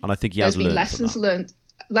 that's fair. And I think he has there's been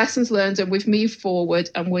lessons learned, and we've moved forward,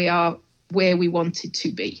 and we are where we wanted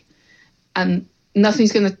to be. And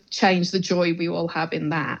nothing's going to change the joy we all have in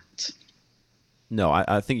that. No,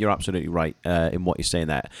 I think you're absolutely right in what you're saying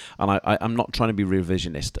there, and I'm not trying to be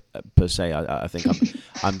revisionist per se. I think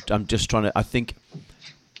I'm just trying to. I think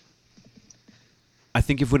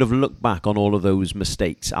if we'd have looked back on all of those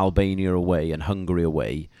mistakes, Albania away and Hungary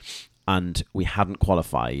away, and we hadn't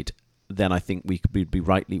qualified, then I think we'd be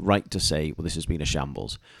right to say, well, this has been a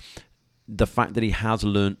shambles. the fact that he has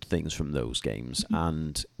learnt things from those games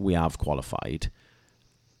and we have qualified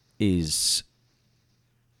does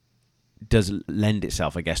lend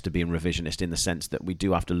itself, I guess, to being revisionist, in the sense that we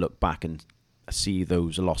do have to look back and see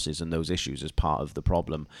those losses and those issues as part of the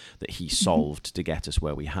problem that he solved to get us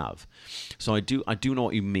where we have. So I do know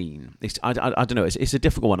what you mean. I don't know. It's a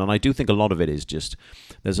difficult one, and I do think a lot of it is just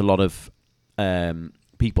there's a lot of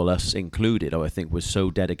people, us included, who I think was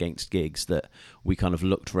so dead against Giggs that we kind of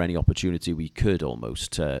looked for any opportunity we could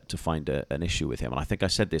almost to find an issue with him. And I think I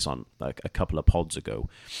said this on like a couple of pods ago.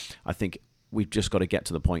 I think we've just got to get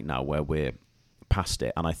to the point now where we're past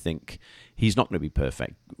it, and I think he's not going to be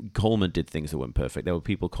perfect. Coleman did things that weren't perfect. There were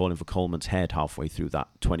people calling for Coleman's head halfway through that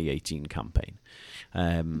 2018 campaign.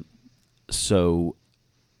 So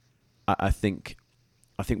I think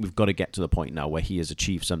we've got to get to the point now where he has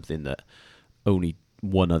achieved something that only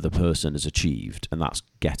one other person has achieved, and that's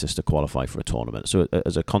get us to qualify for a tournament. So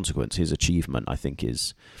as a consequence, his achievement, I think,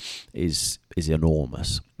 is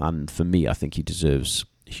enormous. And for me, I think he deserves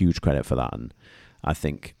huge credit for that. And I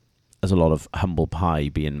think there's a lot of humble pie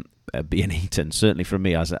being eaten, certainly from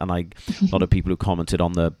me. A lot of people who commented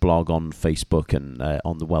on the blog on Facebook and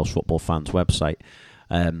on the Welsh Football Fans website,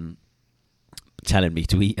 telling me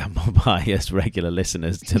to eat humble pie as regular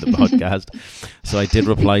listeners to the podcast. So I did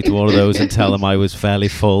reply to all of those and tell them I was fairly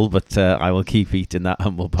full, but I will keep eating that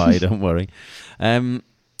humble pie, don't worry.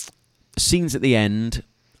 Scenes at the end,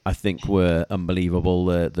 I think, were unbelievable.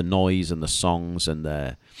 The noise and the songs and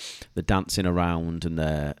the dancing around and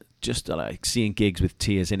the just like seeing Giggs with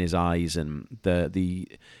tears in his eyes and the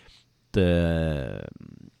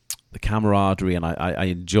camaraderie, and I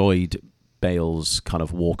enjoyed Bale's kind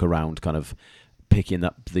of walk around, kind of picking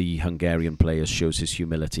up the Hungarian players, shows his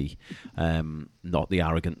humility, not the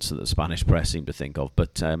arrogance that the Spanish press seem to think of,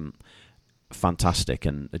 but fantastic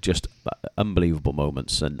and just unbelievable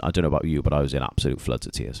moments. And I don't know about you, but I was in absolute floods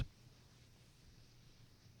of tears.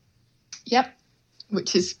 Yep,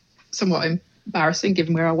 which is somewhat embarrassing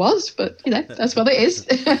given where I was, but you know, that's what it is.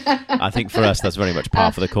 I think for us that's very much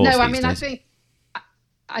par for the course. No, I mean,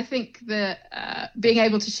 I think that being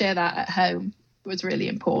able to share that at home was really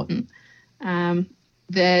important.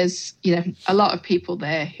 There's, you know, a lot of people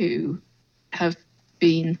there who have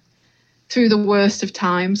been through the worst of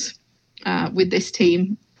times with this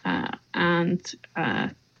team, and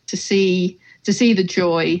to see the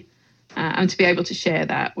joy and to be able to share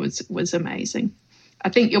that was amazing. I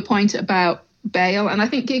think your point about Bale, and I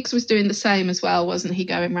think Giggs was doing the same as well, wasn't he,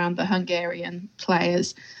 going around the Hungarian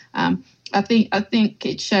players? I think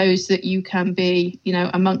it shows that you can be, you know,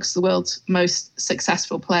 amongst the world's most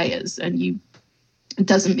successful players, and it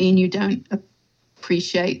doesn't mean you don't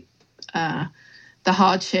appreciate the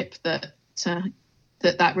hardship that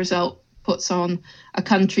result puts on a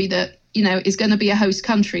country that, you know, is going to be a host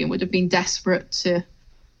country and would have been desperate to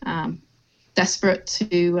have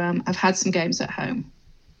had some games at home.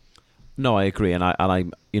 No, I agree, and I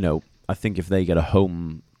you know, I think if they get a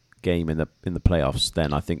home game in the playoffs,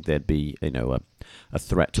 then I think there'd be, you know, a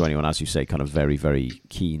threat to anyone, as you say, kind of very, very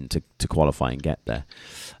keen to qualify and get there.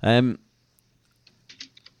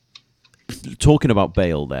 Talking about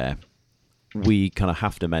Bale there, we kind of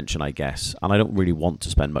have to mention, I guess, and I don't really want to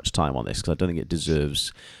spend much time on this because I don't think it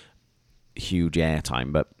deserves huge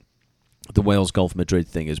airtime, but the Wales Golf Madrid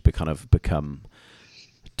thing has become,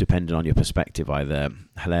 depending on your perspective, either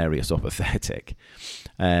hilarious or pathetic.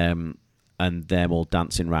 And them all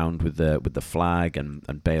dancing around with the flag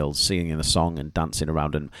and Bale singing the song and dancing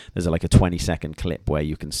around, and there's like a 20-second clip where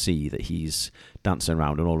you can see that he's dancing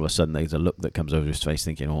around, and all of a sudden there's a look that comes over his face,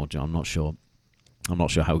 thinking, "Oh, John, I'm not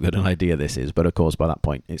sure how good an idea this is." But of course, by that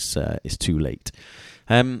point, it's too late.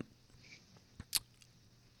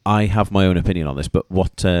 I have my own opinion on this, but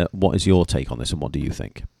what is your take on this, and what do you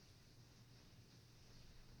think?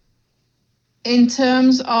 In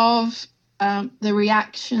terms of the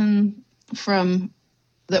reaction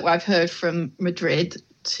that I've heard from Madrid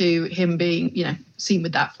to him being, you know, seen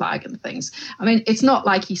with that flag and things. I mean, it's not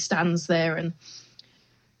like he stands there and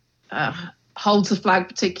holds the flag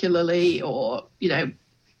particularly, or, you know,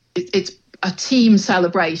 it's a team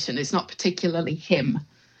celebration. It's not particularly him.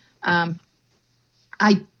 I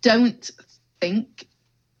don't think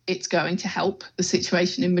it's going to help the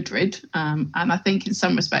situation in Madrid. And I think in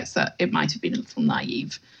some respects that it might have been a little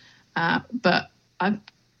naive. But I'm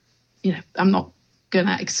not going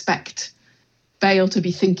to expect Bale to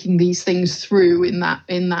be thinking these things through in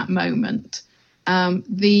that moment.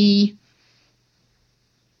 The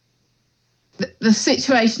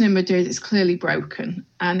situation in Madrid is clearly broken,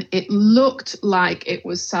 and it looked like it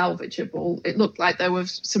was salvageable. It looked like there were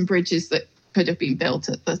some bridges that could have been built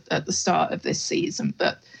at the start of this season,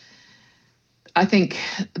 but I think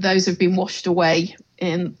those have been washed away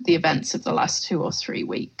in the events of the last 2 or 3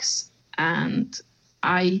 weeks. And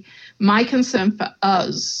my concern for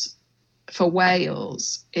us, for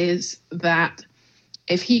Wales, is that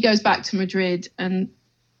if he goes back to Madrid and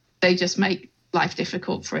they just make life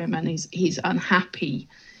difficult for him and he's unhappy,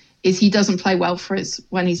 is he doesn't play well for us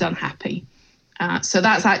when he's unhappy. So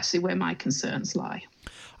that's actually where my concerns lie.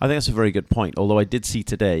 I think that's a very good point. Although I did see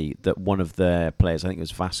today that one of their players, I think it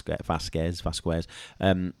was Vasquez,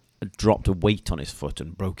 dropped a weight on his foot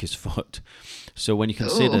and broke his foot. So when you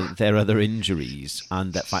consider their other injuries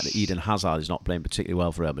and the fact that Eden Hazard is not playing particularly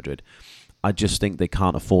well for Real Madrid, I just think they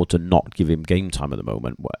can't afford to not give him game time at the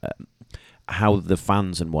moment. How the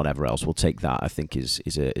fans and whatever else will take that, I think, is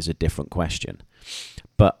a different question.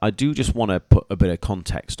 But I do just want to put a bit of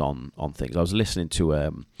context on things. I was listening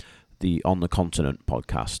to the On the Continent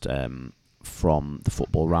podcast from the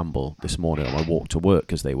Football Ramble this morning on my walk to work,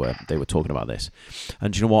 because they were talking about this.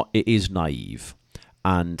 And you know what? It is naive.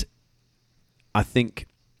 And I think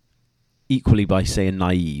equally by saying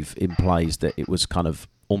naive implies that it was kind of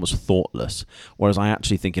almost thoughtless, whereas I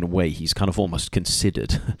actually think in a way he's kind of almost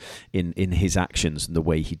considered in his actions and the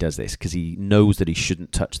way he does this, because he knows that he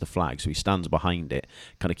shouldn't touch the flag, so he stands behind it,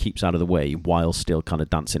 kind of keeps out of the way while still kind of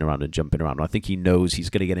dancing around and jumping around. And I think he knows he's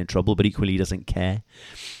going to get in trouble, but equally he doesn't care.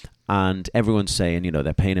 And everyone's saying,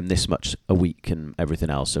 they're paying him this much a week and everything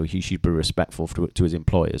else, so he should be respectful to his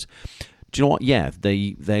employers. Do you know what? Yeah,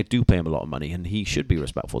 they do pay him a lot of money, and he should be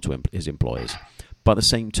respectful to his employers. By the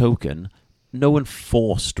same token, no one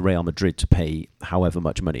forced Real Madrid to pay however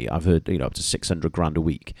much money. I've heard, up to 600 grand a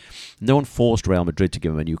week. No one forced Real Madrid to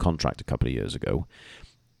give him a new contract a couple of years ago.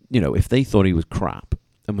 If they thought he was crap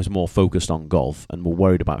and was more focused on golf and were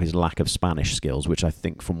worried about his lack of Spanish skills, which I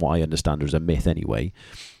think, from what I understand, is a myth anyway,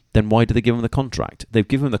 then why did they give him the contract? They've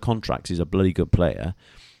given him the contract. He's a bloody good player.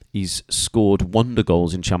 He's scored wonder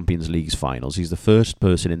goals in Champions League finals. He's the first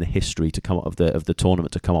person in the history to come out of the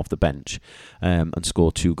tournament to come off the bench and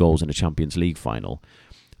score 2 goals in a Champions League final.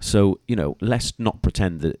 So, let's not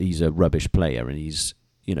pretend that he's a rubbish player and he's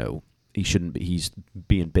he shouldn't be. He's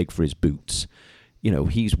being big for his boots.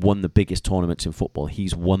 He's won the biggest tournaments in football.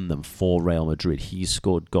 He's won them for Real Madrid. He's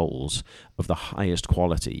scored goals of the highest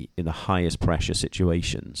quality in the highest pressure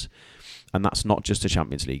situations. And that's not just a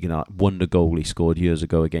Champions League. That wonder goal he scored years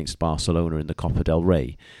ago against Barcelona in the Copa del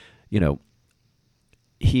Rey.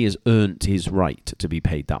 He has earned his right to be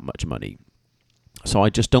paid that much money. So I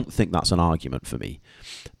just don't think that's an argument for me.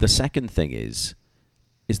 The second thing is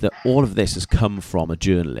that all of this has come from a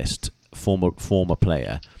journalist, former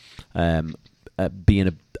player,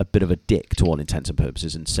 being a bit of a dick to all intents and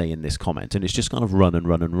purposes and saying this comment. And it's just kind of run and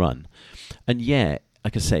run and run. And yeah,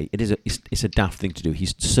 like I say, it's a daft thing to do.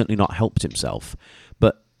 He's certainly not helped himself.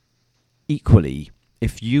 But equally,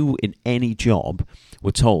 if you in any job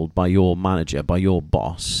were told by your manager, by your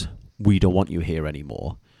boss, we don't want you here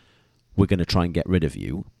anymore, we're going to try and get rid of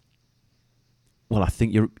you, well, I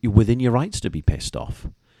think you're within your rights to be pissed off.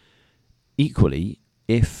 Equally,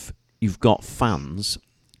 if you've got fans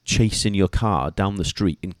chasing your car down the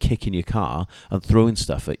street and kicking your car and throwing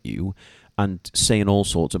stuff at you and saying all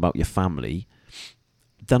sorts about your family,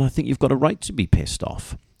 then I think you've got a right to be pissed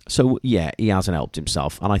off. So, yeah, he hasn't helped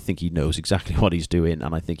himself, and I think he knows exactly what he's doing,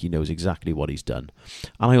 and I think he knows exactly what he's done.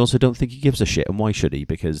 And I also don't think he gives a shit, and why should he?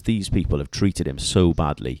 Because these people have treated him so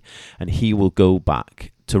badly, and he will go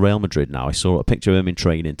back to Real Madrid now. I saw a picture of him in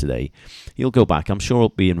training today. He'll go back. I'm sure he'll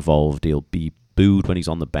be involved. He'll be booed when he's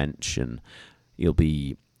on the bench, and he'll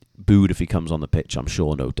be booed if he comes on the pitch, I'm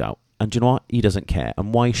sure, no doubt. And do you know what? He doesn't care,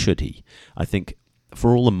 and why should he? I think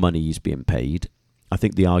for all the money he's being paid, I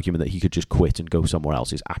think the argument that he could just quit and go somewhere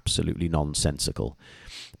else is absolutely nonsensical,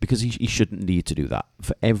 because he shouldn't need to do that.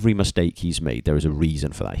 For every mistake he's made, there is a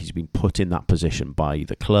reason for that. He's been put in that position by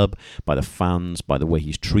the club, by the fans, by the way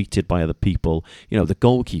he's treated by other people. The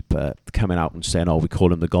goalkeeper coming out and saying, we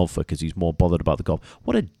call him the golfer because he's more bothered about the golf.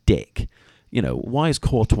 What a dick. Why has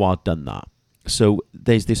Courtois done that? So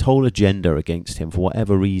there's this whole agenda against him for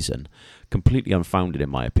whatever reason, completely unfounded in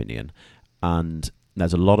my opinion, and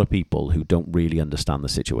there's a lot of people who don't really understand the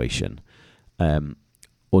situation,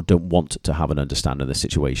 or don't want to have an understanding of the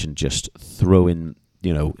situation, just throw in,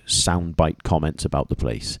 soundbite comments about the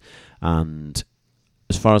place. And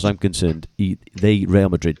as far as I'm concerned, Real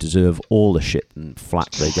Madrid deserve all the shit and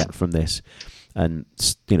flack they get from this. And,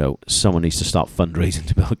 someone needs to start fundraising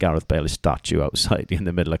to build Gareth Bale's statue outside in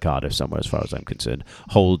the middle of Cardiff somewhere, as far as I'm concerned,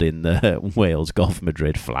 holding the Wales Golf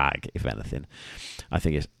Madrid flag, if anything. I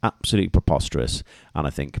think it's absolutely preposterous, and I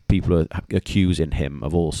think people are accusing him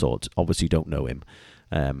of all sorts. Obviously don't know him,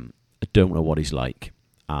 don't know what he's like,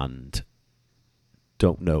 and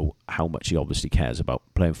don't know how much he obviously cares about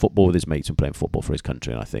playing football with his mates and playing football for his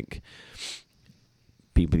country. And I think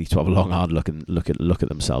people need to have a long, hard look at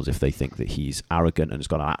themselves if they think that he's arrogant and has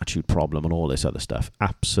got an attitude problem and all this other stuff.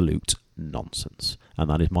 Absolute nonsense. And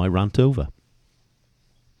that is my rant over.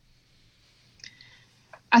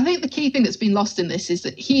 I think the key thing that's been lost in this is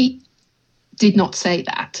that he did not say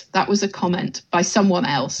that. That was a comment by someone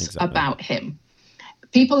else about him.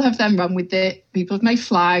 People have then run with it. People have made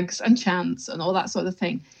flags and chants and all that sort of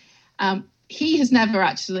thing. He has never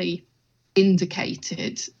actually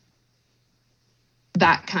indicated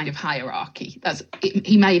that kind of hierarchy.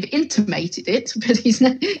 He may have intimated it, but he's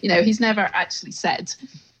never actually said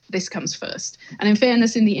this comes first. And in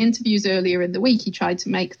fairness, in the interviews earlier in the week, he tried to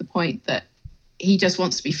make the point that he just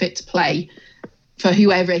wants to be fit to play for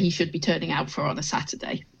whoever he should be turning out for on a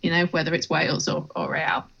Saturday, whether it's Wales or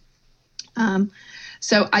Real.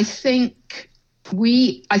 So I think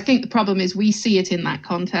the problem is we see it in that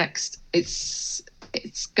context. It's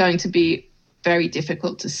going to be very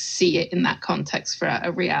difficult to see it in that context for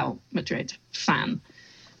a Real Madrid fan.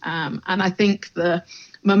 And I think the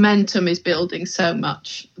momentum is building so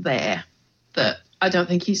much there that I don't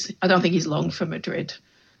think he's long for Madrid.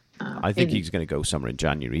 I think he's going to go somewhere in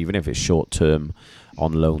January, even if it's short term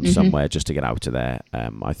on loan somewhere just to get out of there.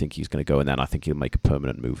 I think he's going to go, and then I think he'll make a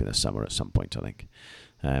permanent move in the summer at some point. I think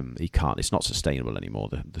he can't. It's not sustainable anymore.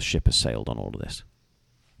 The ship has sailed on all of this.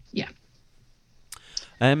 Yeah.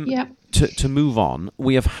 To move on,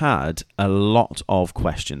 we have had a lot of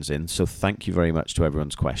questions in, so thank you very much to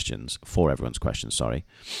everyone's questions. Sorry.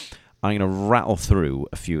 I'm going to rattle through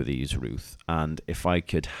a few of these, Ruth, and if I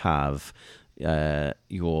could have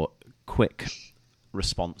your quick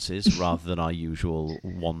responses rather than our usual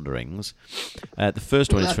wanderings. The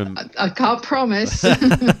first one is from... I can't promise.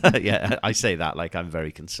 Yeah, I say that like I'm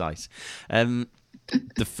very concise. The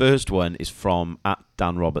first one is from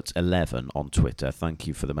 @DanRoberts11 on Twitter. Thank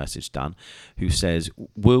you for the message, Dan, who says,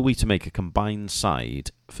 were we to make a combined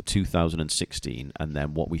side for 2016 and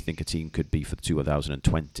then what we think a team could be for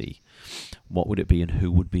 2020, what would it be and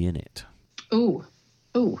who would be in it?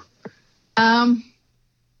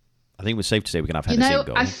 I think we're safe to say we can have Hennessy in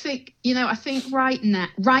goal. I think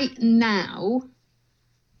right now,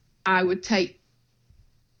 I would take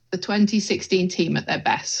the 2016 team at their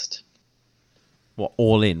best. What,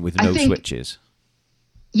 all in with no switches?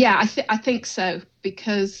 Yeah, I think so,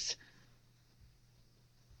 because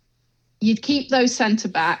you'd keep those centre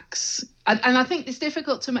backs, and I think it's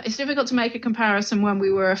difficult to make a comparison when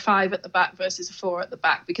we were a 5 at the back versus a 4 at the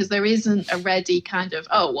back, because there isn't a ready kind of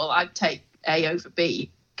I'd take A over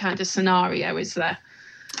B kind of scenario, is there?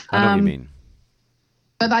 I know what you mean.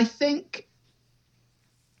 But I think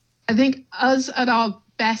us at our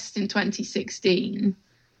best in 2016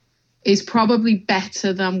 is probably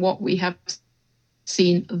better than what we have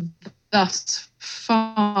seen thus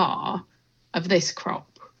far of this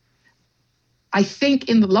crop. I think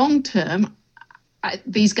in the long term,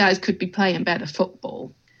 these guys could be playing better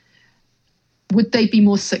football. Would they be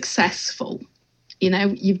more successful?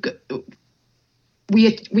 You've got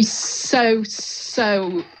we so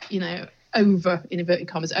over, in inverted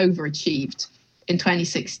commas, overachieved in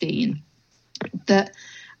 2016 that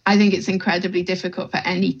I think it's incredibly difficult for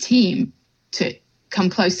any team to come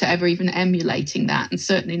close to ever even emulating that, and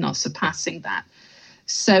certainly not surpassing that.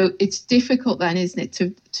 So it's difficult then, isn't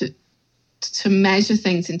it, to measure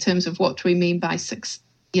things in terms of what do we mean by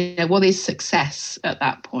what is success at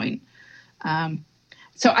that point.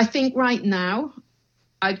 So I think right now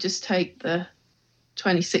I'd just take the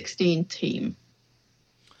 2016 team.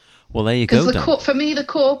 Well, there you go. Because for me, the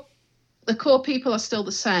core people are still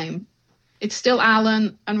the same. It's still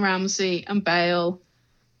Allen and Ramsey and Bale,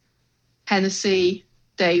 Hennessy,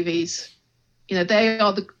 Davies. They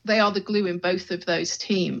are the glue in both of those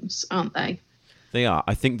teams, aren't they? They are.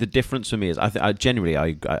 I think the difference for me is I generally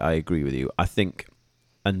agree with you. I think,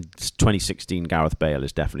 and 2016 Gareth Bale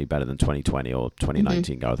is definitely better than 2020 or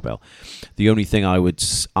 2019 Gareth Bale. The only thing I would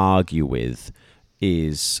argue with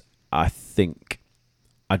is I think,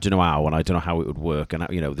 I don't know how, and I don't know how it would work. And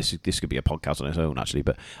this could be a podcast on its own, actually.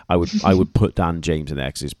 But I would put Dan James in there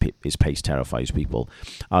because his pace terrifies people.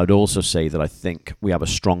 I would also say that I think we have a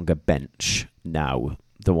stronger bench now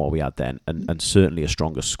than what we had then, and certainly a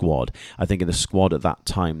stronger squad. I think in the squad at that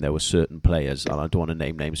time there were certain players, and I don't want to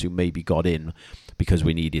name names, who maybe got in because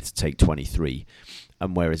we needed to take 23,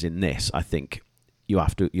 and whereas in this, I think you'll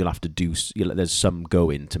have to do. There's some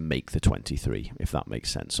go in to make the 23, if that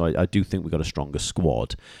makes sense. So I do think we've got a stronger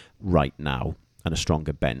squad right now and a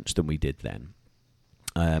stronger bench than we did then.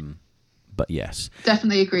 But yes,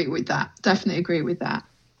 definitely agree with that.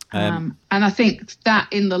 And I think that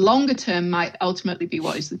in the longer term might ultimately be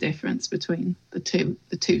what is the difference between the two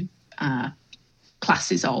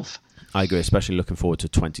classes of. I agree, especially looking forward to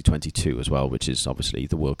 2022 as well, which is obviously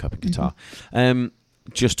the World Cup in Qatar.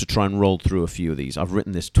 Just to try and roll through a few of these, I've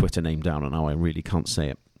written this Twitter name down and now I really can't say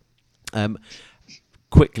it.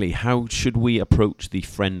 Quickly, how should we approach the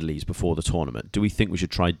friendlies before the tournament? Do we think we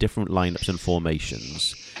should try different lineups and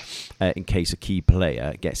formations in case a key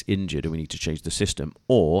player gets injured and we need to change the system?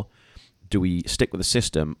 Or do we stick with the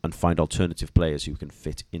system and find alternative players who can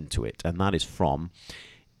fit into it? And that is from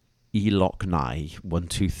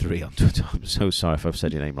Eloknai123 on Twitter. I'm so sorry if I've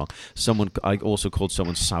said your name wrong. I also called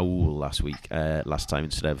someone Saul last time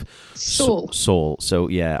instead of Saul. So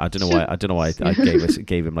yeah, I don't know why I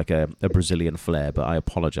gave him like a Brazilian flair, but I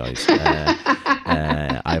apologise.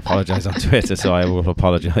 I apologise on Twitter, so I will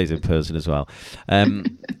apologise in person as well.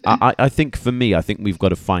 I think for me, I think we've got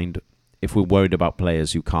to find, if we're worried about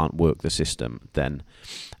players who can't work the system, then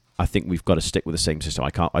I think we've got to stick with the same system.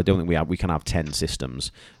 I don't think we can have 10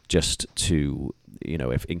 systems just to,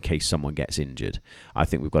 if in case someone gets injured. I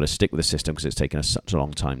think we've got to stick with the system because it's taken us such a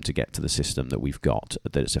long time to get to the system that we've got,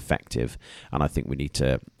 that it's effective. And I think we need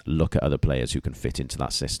to look at other players who can fit into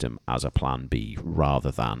that system as a plan B,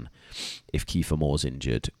 rather than if Kiefer Moore's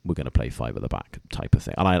injured, we're going to play 5 at the back type of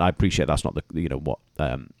thing. And I appreciate that's not what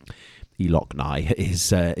Eloknai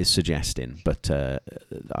is suggesting, but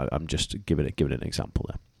I'm just giving it an example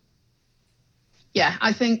there. Yeah,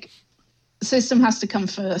 I think the system has to come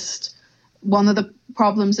first. One of the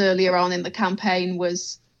problems earlier on in the campaign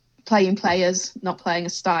was playing players, not playing a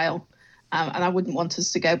style. And I wouldn't want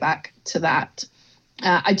us to go back to that.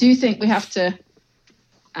 I do think we have to,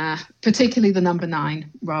 particularly the number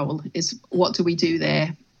 9 role, is what do we do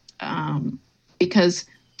there? Because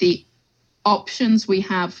the options we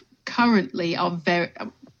have currently are very,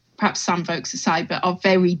 perhaps some folks aside, but are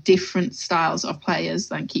very different styles of players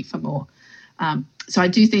than Kiefer Moore. So I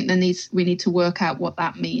do think we need to work out what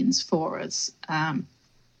that means for us.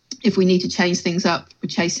 If we need to change things up, we're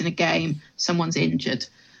chasing a game, someone's injured.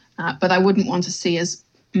 But I wouldn't want to see us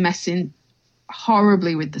messing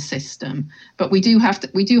horribly with the system. But we do have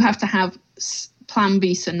to have plan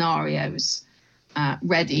B scenarios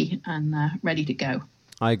ready to go.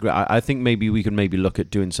 I agree. I think maybe we can look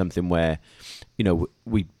at doing something where,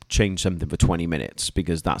 we change something for 20 minutes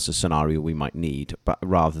because that's a scenario we might need, but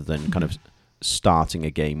rather than kind of starting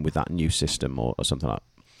a game with that new system or something like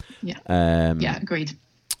that. Yeah, agreed.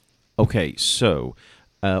 Okay, so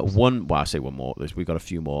I say one more. We've got a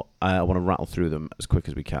few more. I want to rattle through them as quick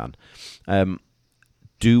as we can.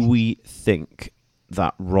 Do we think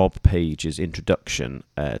that Rob Page's introduction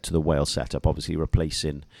to the Wales setup, obviously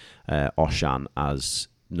replacing Osian as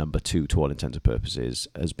number 2 to all intents and purposes,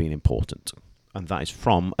 has been important? And that is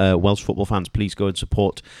from Welsh football fans. Please go and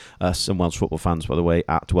support us and Welsh football fans, by the way,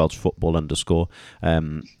 at WelshFootball_,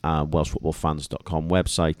 WelshFootballFans.com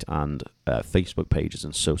website and Facebook pages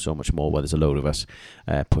and so much more, where there's a load of us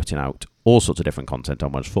putting out all sorts of different content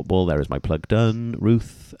on Welsh football. There is my plug done.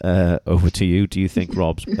 Ruth, over to you. Do you think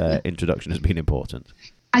Rob's introduction has been important?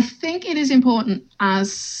 I think it is important,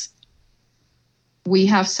 as we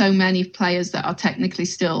have so many players that are technically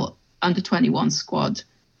still under 21 squad,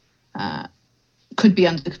 could be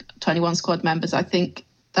under 21 squad members. I think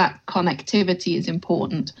that connectivity is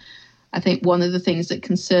important. I think one of the things that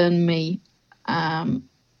concern me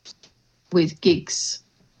with Giggs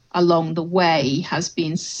along the way has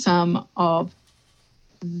been some of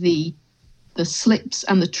the slips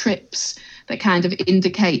and the trips that kind of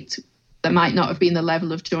indicate there might not have been the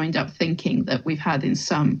level of joined up thinking that we've had in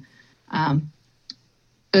some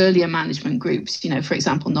earlier management groups. For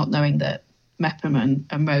example, not knowing that Mepham and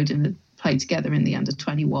Roden had played together in the under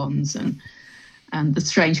 21s, and the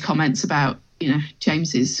strange comments about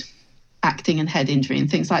James's acting and head injury and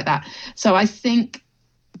things like that. So I think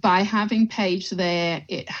by having Page there,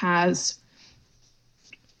 it has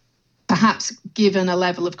perhaps given a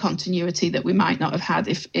level of continuity that we might not have had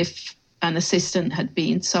if an assistant had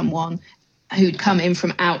been someone who'd come in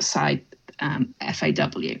from outside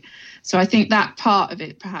FAW. So I think that part of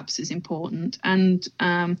it perhaps is important. And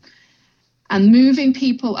moving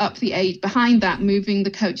people up the age, behind that, moving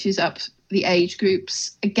the coaches up the age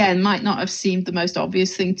groups, again, might not have seemed the most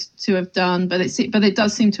obvious thing to have done, but it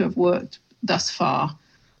does seem to have worked thus far.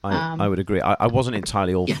 I would agree. I wasn't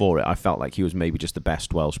entirely all Yeah. for it. I felt like he was maybe just the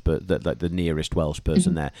best Welsh, but the nearest Welsh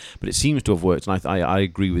person there. But it seems to have worked, and I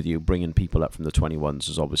agree with you. Bringing people up from the 21s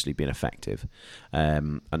has obviously been effective,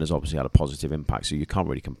 and has obviously had a positive impact. So you can't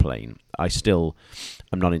really complain. I still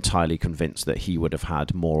am not entirely convinced that he would have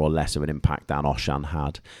had more or less of an impact than Oshan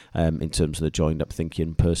had in terms of the joined-up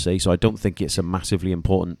thinking per se. So I don't think it's a massively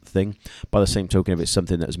important thing. By the same token, if it's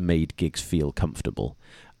something that has made Giggs feel comfortable.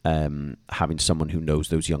 Having someone who knows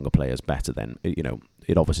those younger players better, then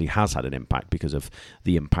it obviously has had an impact because of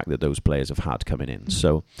the impact that those players have had coming in.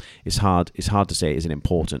 So it's hard to say it isn't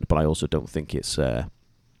important, but I also don't think it's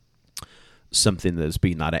something that's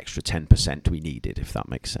been that extra 10% we needed, if that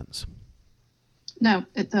makes sense. No,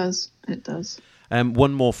 it does. It does.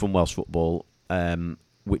 One more from Welsh football,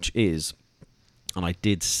 which is. And I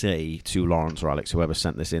did say to Lawrence or Alex, whoever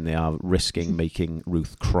sent this in, they are risking making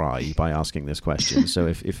Ruth cry by asking this question. So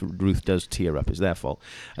if Ruth does tear up, it's their fault.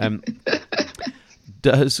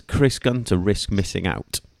 Does Chris Gunter risk missing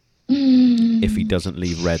out if he doesn't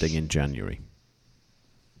leave Reading in January?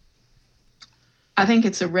 I think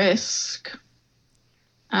it's a risk.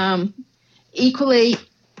 Equally,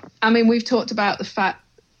 I mean, we've talked about the fact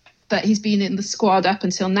that he's been in the squad up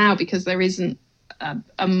until now because there isn't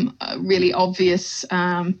a really obvious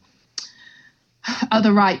other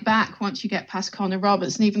right back once you get past Connor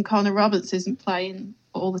Roberts, and even Connor Roberts isn't playing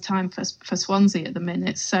all the time for Swansea at the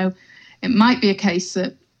minute. So it might be a case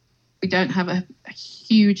that we don't have a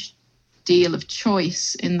huge deal of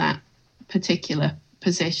choice in that particular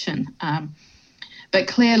position. But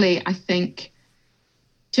clearly, I think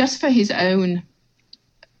just for his own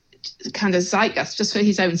kind of zeitgeist, just for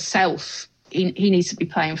his own self, he needs to be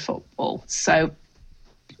playing football. So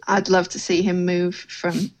I'd love to see him move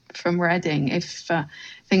from Reading if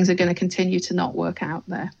things are going to continue to not work out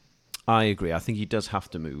there. I agree. I think he does have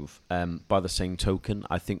to move. By the same token,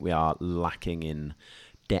 I think we are lacking in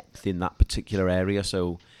depth in that particular area.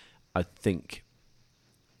 So I think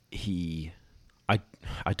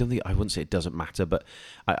I don't think, I wouldn't say it doesn't matter, but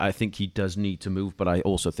I think he does need to move. But I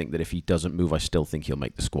also think that if he doesn't move, I still think he'll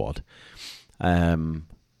make the squad. By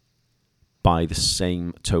the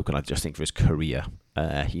same token, I just think for his career,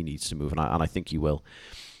 he needs to move, and I think he will.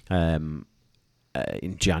 In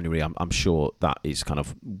January, I'm sure that is kind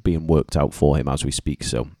of being worked out for him as we speak.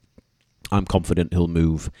 So I'm confident he'll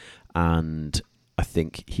move, and I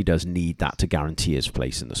think he does need that to guarantee his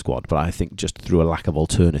place in the squad. But I think just through a lack of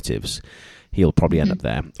alternatives, he'll probably end up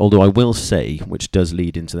there. Although I will say, which does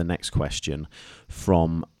lead into the next question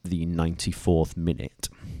from the 94th minute,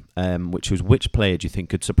 which was, which player do you think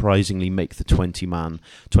could surprisingly make the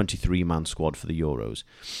 23-man squad for the Euros?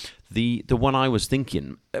 The one I was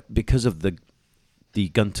thinking, because of the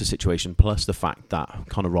Gunter situation, plus the fact that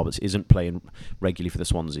Connor Roberts isn't playing regularly for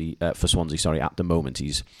Swansea at the moment.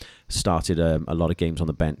 He's started a lot of games on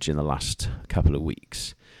the bench in the last couple of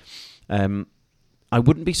weeks. I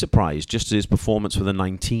wouldn't be surprised, just his performance for the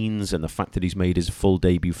 19s and the fact that he's made his full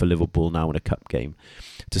debut for Liverpool now in a cup game,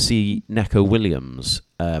 to see Neco Williams.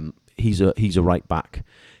 He's a right back.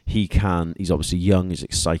 He's obviously young, he's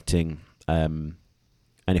exciting.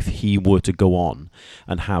 And if he were to go on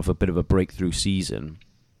and have a bit of a breakthrough season,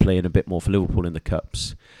 playing a bit more for Liverpool in the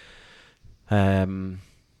cups,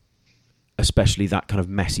 especially that kind of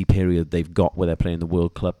messy period they've got where they're playing the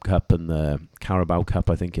World Club Cup and the Carabao Cup,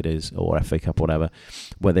 I think it is, or FA Cup, whatever,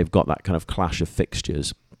 where they've got that kind of clash of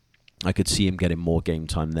fixtures. I could see him getting more game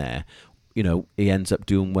time there. He ends up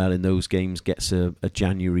doing well in those games, gets a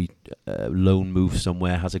January loan move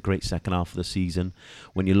somewhere, has a great second half of the season.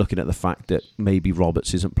 When you're looking at the fact that maybe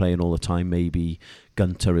Roberts isn't playing all the time, maybe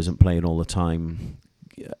Gunter isn't playing all the time,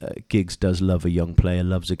 Giggs does love a young player,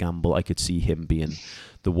 loves a gamble. I could see him being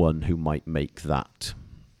the one who might make that,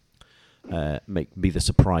 be the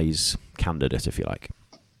surprise candidate, if you like.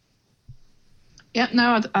 Yeah,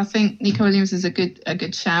 no, I think Neco Williams is a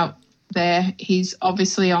good shout there. He's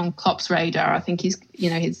obviously on Klopp's radar. I think he's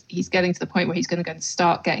getting to the point where he's going to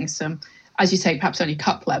start getting some, as you say, perhaps only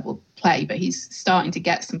cup level play, but he's starting to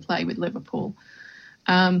get some play with Liverpool.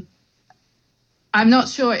 I'm not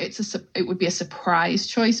sure it would be a surprise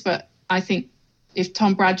choice, but I think if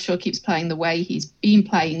Tom Bradshaw keeps playing the way he's been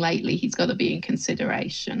playing lately, he's got to be in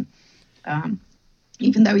consideration,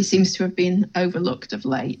 even though he seems to have been overlooked of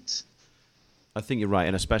late. I think you're right,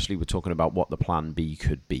 and especially we're talking about what the plan B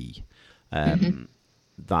could be.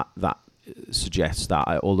 That suggests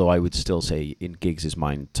that, although I would still say in Giggs'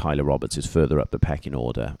 mind, Tyler Roberts is further up the pecking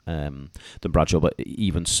order than Bradshaw, but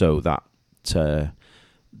even so, that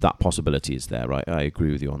possibility is there. I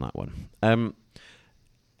agree with you on that one.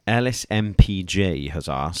 Ellis MPJ has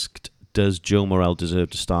asked, Does Joe Morel deserve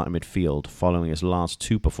to start in midfield following his last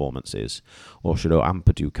 2 performances, or should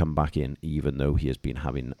Ampadu come back in even though he has been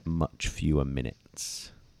having much fewer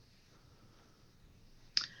minutes?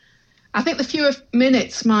 I think the fewer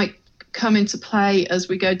minutes might come into play as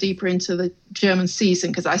we go deeper into the German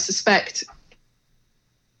season, because I suspect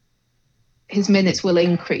his minutes will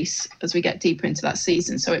increase as we get deeper into that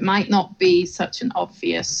season. So it might not be such an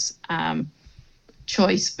obvious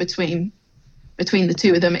choice between the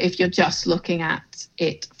two of them if you're just looking at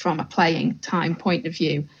it from a playing time point of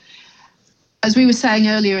view. As we were saying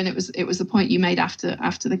earlier, and it was the point you made after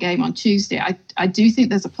the game on Tuesday, I do think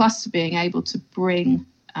there's a plus to being able to bring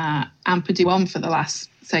Ampadu on for the last,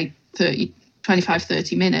 say,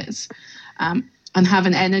 25-30 minutes and have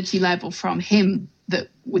an energy level from him that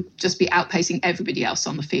would just be outpacing everybody else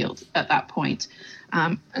on the field at that point.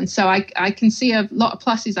 And so I can see a lot of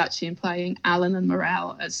pluses actually in playing Allen and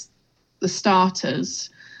Morel as the starters,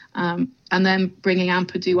 and then bringing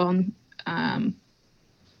Ampadu on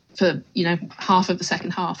for half of the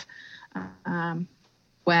second half,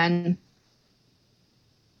 when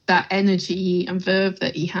that energy and verve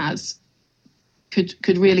that he has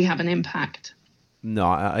could really have an impact. No,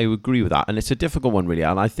 I agree with that, and it's a difficult one really.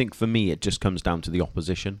 And I think for me, it just comes down to the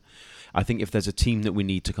opposition. I think if there's a team that we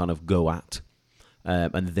need to kind of go at,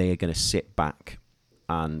 and they are going to sit back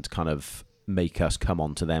and kind of make us come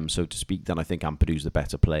on to them, so to speak, then I think Ampadu's the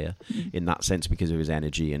better player in that sense because of his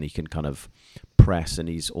energy, and he can kind of press and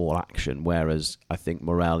he's all action. Whereas I think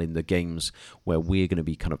Morel, in the games where we're going to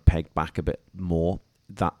be kind of pegged back a bit more,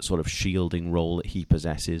 that sort of shielding role that he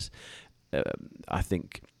possesses, I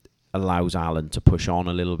think allows Allen to push on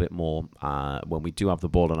a little bit more when we do have the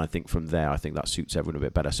ball, and I think from there, I think that suits everyone a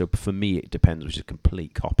bit better. So for me, it depends, which is a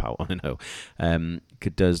complete cop-out, I know.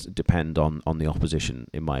 It does depend on the opposition,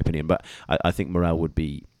 in my opinion, but I think Morel would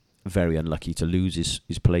be very unlucky to lose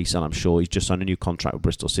his place, and I'm sure he's just signed a new contract with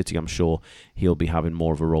Bristol City. I'm sure he'll be having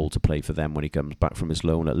more of a role to play for them when he comes back from his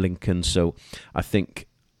loan at Lincoln. So I think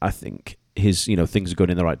his things are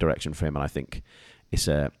going in the right direction for him, and I think it's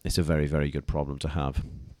a very, very good problem to have.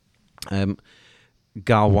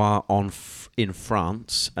 Galois in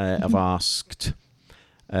France have asked,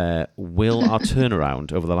 will our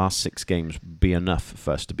turnaround over the last 6 games be enough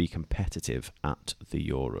for us to be competitive at the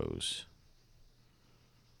Euros?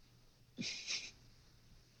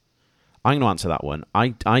 I'm going to answer that one.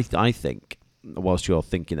 I think, whilst you're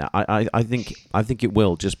thinking that, I think it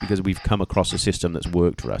will, just because we've come across a system that's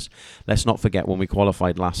worked for us. Let's not forget when we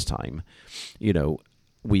qualified last time,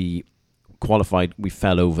 we qualified, we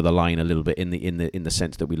fell over the line a little bit in the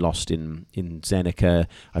sense that we lost in Zenica.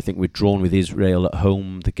 I think we'd drawn with Israel at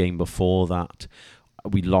home the game before that.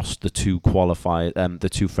 We lost the 2 the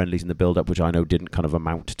 2 friendlies in the build-up, which I know didn't kind of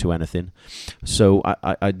amount to anything. So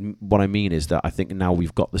what I mean is that I think now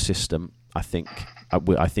we've got the system. I think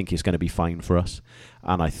it's going to be fine for us,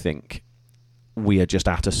 and I think we are just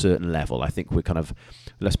at a certain level. I think we're kind of,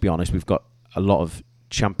 let's be honest, we've got a lot of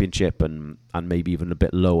Championship and maybe even a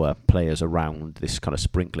bit lower players around this kind of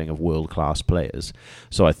sprinkling of world-class players.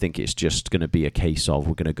 So I think it's just going to be a case of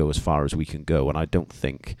we're going to go as far as we can go, and I don't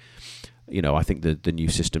think, I think the new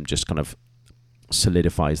system just kind of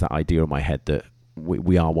solidifies that idea in my head that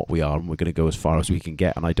we are what we are and we're going to go as far as we can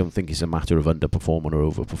get, and I don't think it's a matter of underperforming or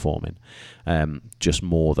overperforming, just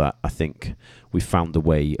more that I think we've found the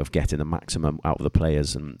way of getting the maximum out of the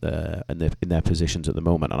players and in their positions at the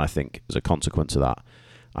moment, and I think as a consequence of that,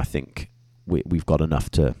 I think we've got enough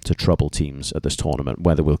to trouble teams at this tournament.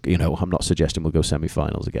 Whether we'll, I'm not suggesting we'll go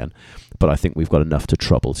semi-finals again, but I think we've got enough to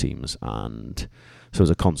trouble teams, and so as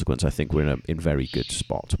a consequence, I think we're in a very good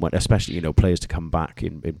spot, especially players to come back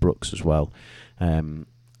in Brooks as well.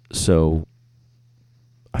 So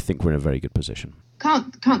I think we're in a very good position.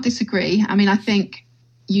 Can't disagree. I mean, I think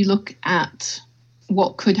you look at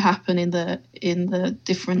what could happen in the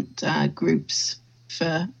different groups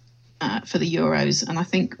for the Euros, and I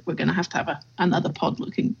think we're going to have another pod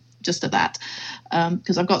looking just at that,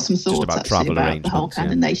 because I've got some thoughts actually about the whole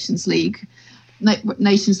kind of Nations League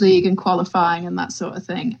and qualifying and that sort of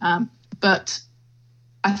thing. But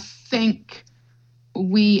I think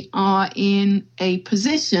we are in a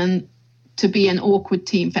position to be an awkward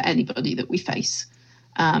team for anybody that we face,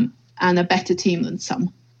 and a better team than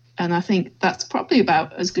some. And I think that's probably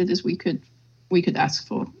about as good as we could ask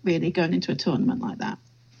for, really, going into a tournament like that.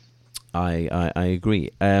 I agree.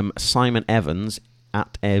 Simon Evans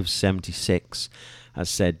at Ev76 has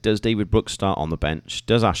said, does David Brooks start on the bench?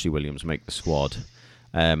 Does Ashley Williams make the squad?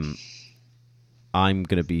 I'm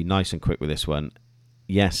going to be nice and quick with this one.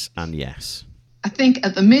 Yes and yes. I think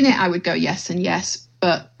at the minute I would go yes and yes,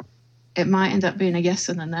 but it might end up being a yes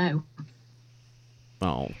and a no.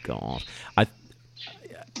 Oh God, I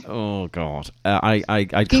can't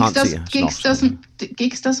see it.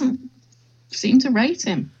 Giggs doesn't seem to rate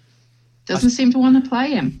him. Doesn't seem to want to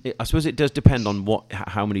play him. I suppose it does depend on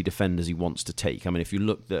how many defenders he wants to take. I mean, if you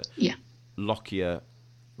looked at Lockyer,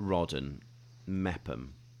 Rodden,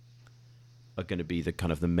 Mepham are going to be the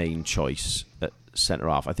kind of the main choice at centre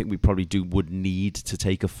half. I think we probably would need to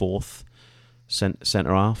take a fourth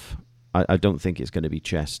centre half. I don't think it's going to be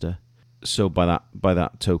Chester. So by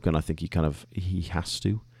that token, I think he has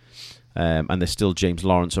to. And there's still James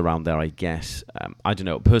Lawrence around there, I guess. I don't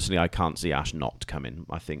know. Personally, I can't see Ash not coming.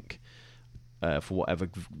 I think for whatever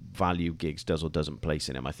value Giggs does or doesn't place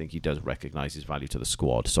in him, I think he does recognise his value to the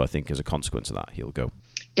squad. So I think as a consequence of that, he'll go.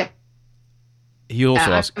 Yeah. He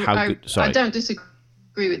also asked how good... Sorry. I don't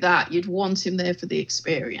disagree with that. You'd want him there for the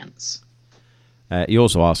experience. He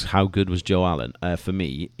also asked, how good was Joe Allen? For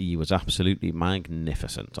me, he was absolutely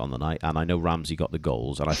magnificent on the night. And I know Ramsey got the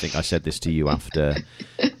goals. And I think I said this to you after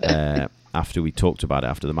we talked about it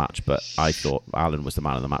after the match. But I thought Allen was the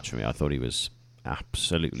man of the match for me. I thought he was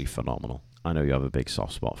absolutely phenomenal. I know you have a big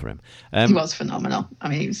soft spot for him. He was phenomenal. I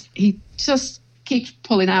mean, he just keeps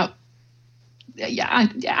pulling out. Yeah, I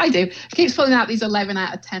do. He keeps pulling out these 11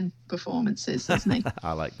 out of 10 performances, doesn't he?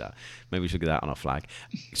 I like that. Maybe we should get that on our flag.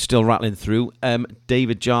 Still rattling through.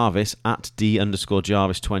 David Jarvis at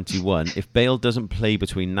D_Jarvis21. If Bale doesn't play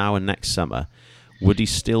between now and next summer, would he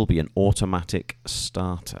still be an automatic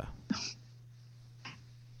starter?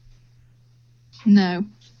 No.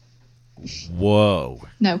 Whoa.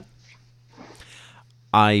 No.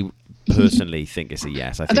 I personally think it's a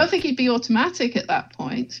yes. I don't think he'd be automatic at that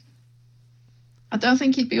point. I don't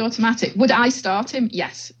think he'd be automatic. Would I start him?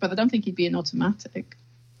 Yes, but I don't think he'd be an automatic.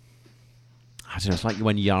 I don't know. It's like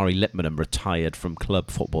when Jari Litmanen retired from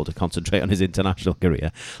club football to concentrate on his international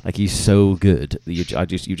career. Like, he's so good that you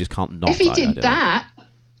just can't not. If he did that,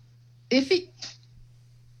 if he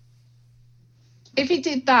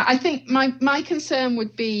did that, I think my concern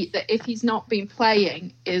would be that if he's not been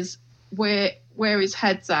playing, is where his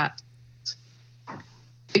head's at,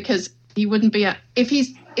 because he wouldn't be if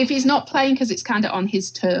he's not playing because it's kind of on his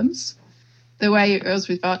terms, the way it was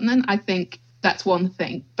with Vatanen, I think that's one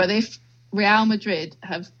thing. But if Real Madrid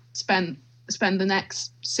have spend the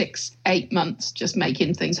next 6-8 months just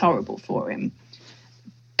making things horrible for him,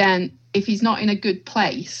 then if he's not in a good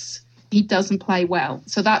place, he doesn't play well.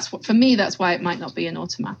 So that's why it might not be an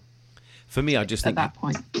automatic. For me, I just think at that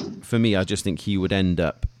point. For me, I just think he would end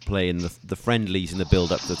up playing the friendlies in the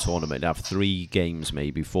build-up to the tournament. Have 3 games,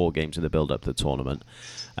 maybe 4 games in the build-up to the tournament,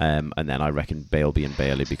 and then I reckon Bale being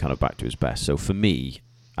Bale, he'd be kind of back to his best. So for me,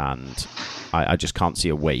 and I just can't see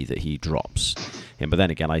a way that he drops him. But then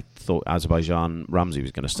again, I thought Azerbaijan Ramsey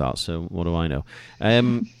was going to start. So what do I know?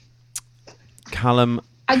 Callum,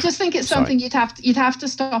 I just think it's something you'd have to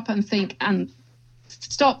stop and think about.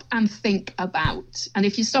 And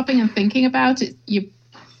if you're stopping and thinking about it,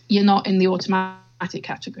 you're not in the automatic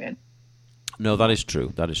category. No, that is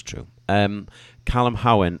true. Callum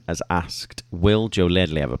Howen has asked, will Joe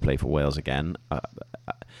Ledley ever play for Wales again?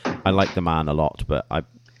 I like the man a lot, but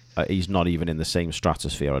he's not even in the same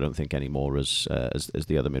stratosphere, I don't think, anymore as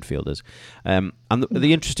the other midfielders. And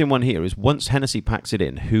the interesting one here is, once Hennessy packs it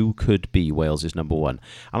in, who could be Wales' number 1?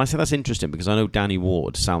 And I say that's interesting because I know Danny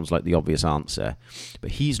Ward sounds like the obvious answer,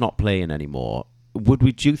 but he's not playing anymore.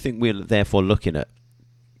 Do you think we're therefore looking at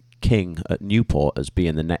King at Newport as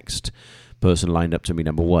being the next person lined up to be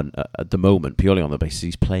number 1 at the moment, purely on the basis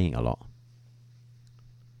he's playing a lot?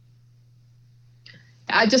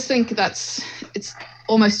 I just think it's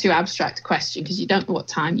almost too abstract a question, because you don't know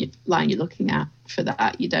what line you're looking at for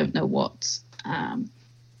that. You don't know what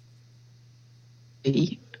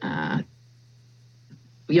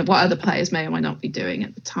what other players may or may not be doing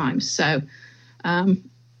at the time. So I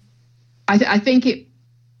think it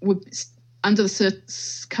would, under the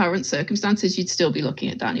current circumstances, you'd still be looking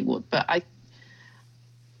at Danny Wood. But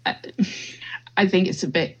I think it's a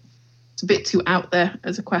bit too out there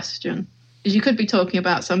as a question. Because you could be talking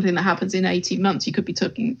about something that happens in 18 months. You could be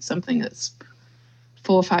talking something that's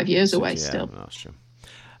 4 or 5 years away still. That's true.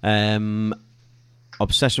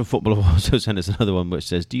 Obsession Footballer also sent us another one which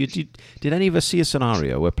says, did any of us see a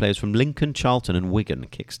scenario where players from Lincoln, Charlton and Wigan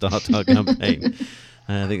kickstart our campaign?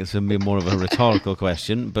 I think it's going to be more of a rhetorical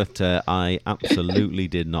question, but I absolutely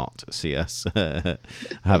did not see us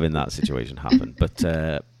having that situation happen. But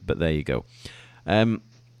there you go. I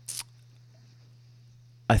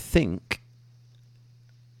think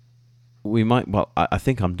we might... Well, I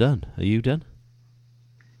think I'm done. Are you done?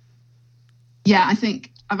 Yeah, I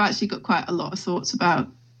think I've actually got quite a lot of thoughts about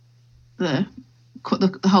the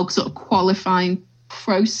whole sort of qualifying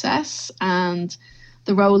process and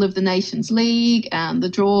the role of the Nations League and the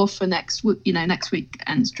draw for next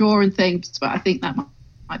weekend's draw and things. But I think that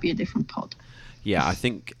might be a different pod. Yeah, I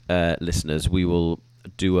think, listeners, we will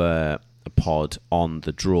do a pod on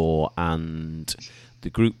the draw and the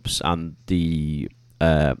groups and the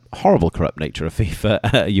horrible corrupt nature of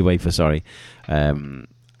UEFA, sorry,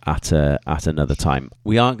 at another time.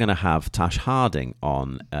 We are going to have Tash Harding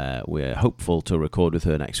on. We're hopeful to record with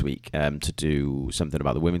her next week to do something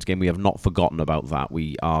about the women's game. We have not forgotten about that.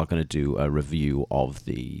 We are going to do a review of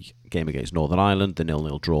the game against Northern Ireland, the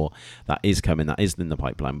 0-0 draw. That is coming. That is in the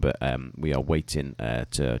pipeline, but we are waiting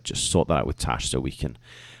to just sort that out with Tash so we can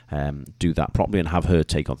do that properly and have her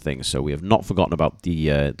take on things. So we have not forgotten about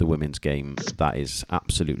the women's game. That is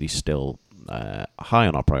absolutely still high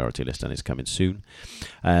on our priority list and it's coming soon.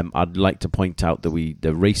 I'd like to point out that the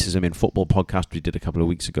Racism in Football podcast we did a couple of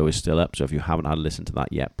weeks ago is still up, so if you haven't had a listen to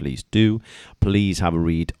that yet, please do. Please have a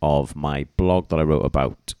read of my blog that I wrote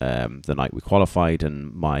about the night we qualified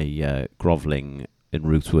and my grovelling in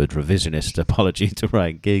Ruth's word revisionist apology to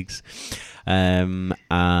Ryan Giggs, and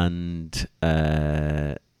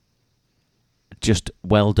just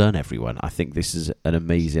well done, everyone. I think this is an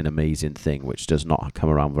amazing, amazing thing which does not come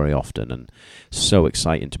around very often and so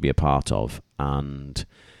exciting to be a part of. And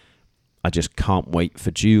I just can't wait for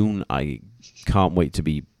June. I can't wait to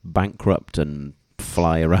be bankrupt and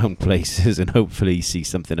fly around places and hopefully see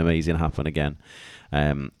something amazing happen again.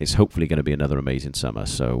 It's hopefully going to be another amazing summer.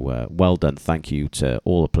 So well done. Thank you to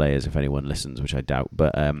all the players, if anyone listens, which I doubt.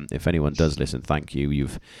 But if anyone does listen, thank you.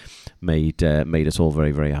 You've made us all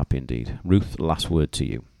very, very happy indeed. Ruth, last word to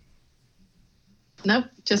you. No,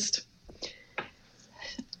 just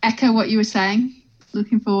echo what you were saying.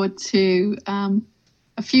 Looking forward to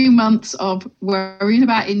a few months of worrying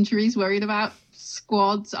about injuries, worrying about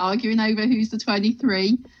squads, arguing over who's the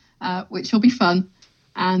 23, which will be fun.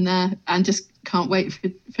 And just can't wait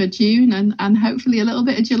for June and hopefully a little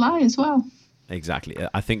bit of July as well. Exactly.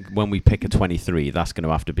 I think when we pick a 23, that's going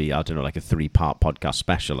to have to be, I don't know, like a 3-part podcast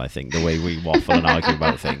special, I think, the way we waffle and argue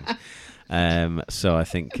about things. So I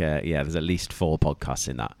think, there's at least 4 podcasts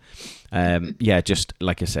in that. Just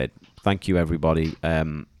like I said, thank you, everybody.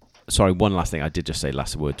 Sorry, one last thing. I did just say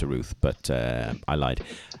last word to Ruth, but I lied.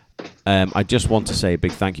 I just want to say a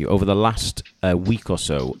big thank you. Over the last week or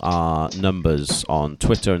so, our numbers on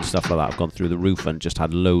Twitter and stuff like that have gone through the roof and just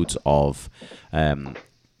had loads of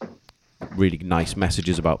really nice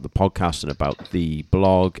messages about the podcast and about the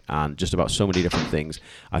blog and just about so many different things.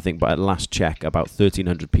 I think, but at last check, about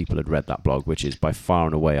 1,300 people had read that blog, which is by far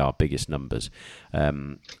and away our biggest numbers.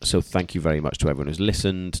 So thank you very much to everyone who's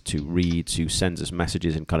listened, to reads, who sends us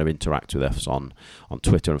messages and kind of interact with us on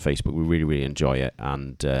Twitter and Facebook. We really, really enjoy it,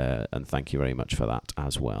 and thank you very much for that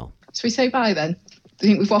as well. Should we say bye then? Do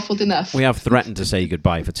you think we've waffled enough? We have threatened to say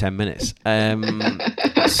goodbye for 10 minutes.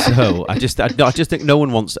 So I just think no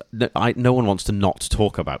one wants to not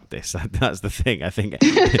talk about this. That's the thing. I think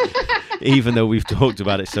even though we've talked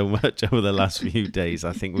about it so much over the last few days,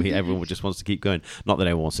 I think everyone just wants to keep going. Not that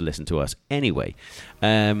anyone wants to listen to us. Anyway,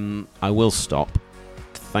 I will stop.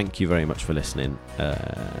 Thank you very much for listening,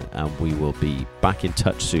 and we will be back in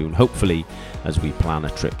touch soon, hopefully, as we plan a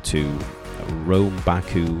trip to Rome,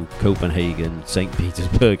 Baku, Copenhagen, St.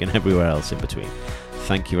 Petersburg, and everywhere else in between.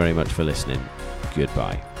 Thank you very much for listening.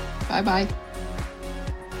 Goodbye. Bye-bye.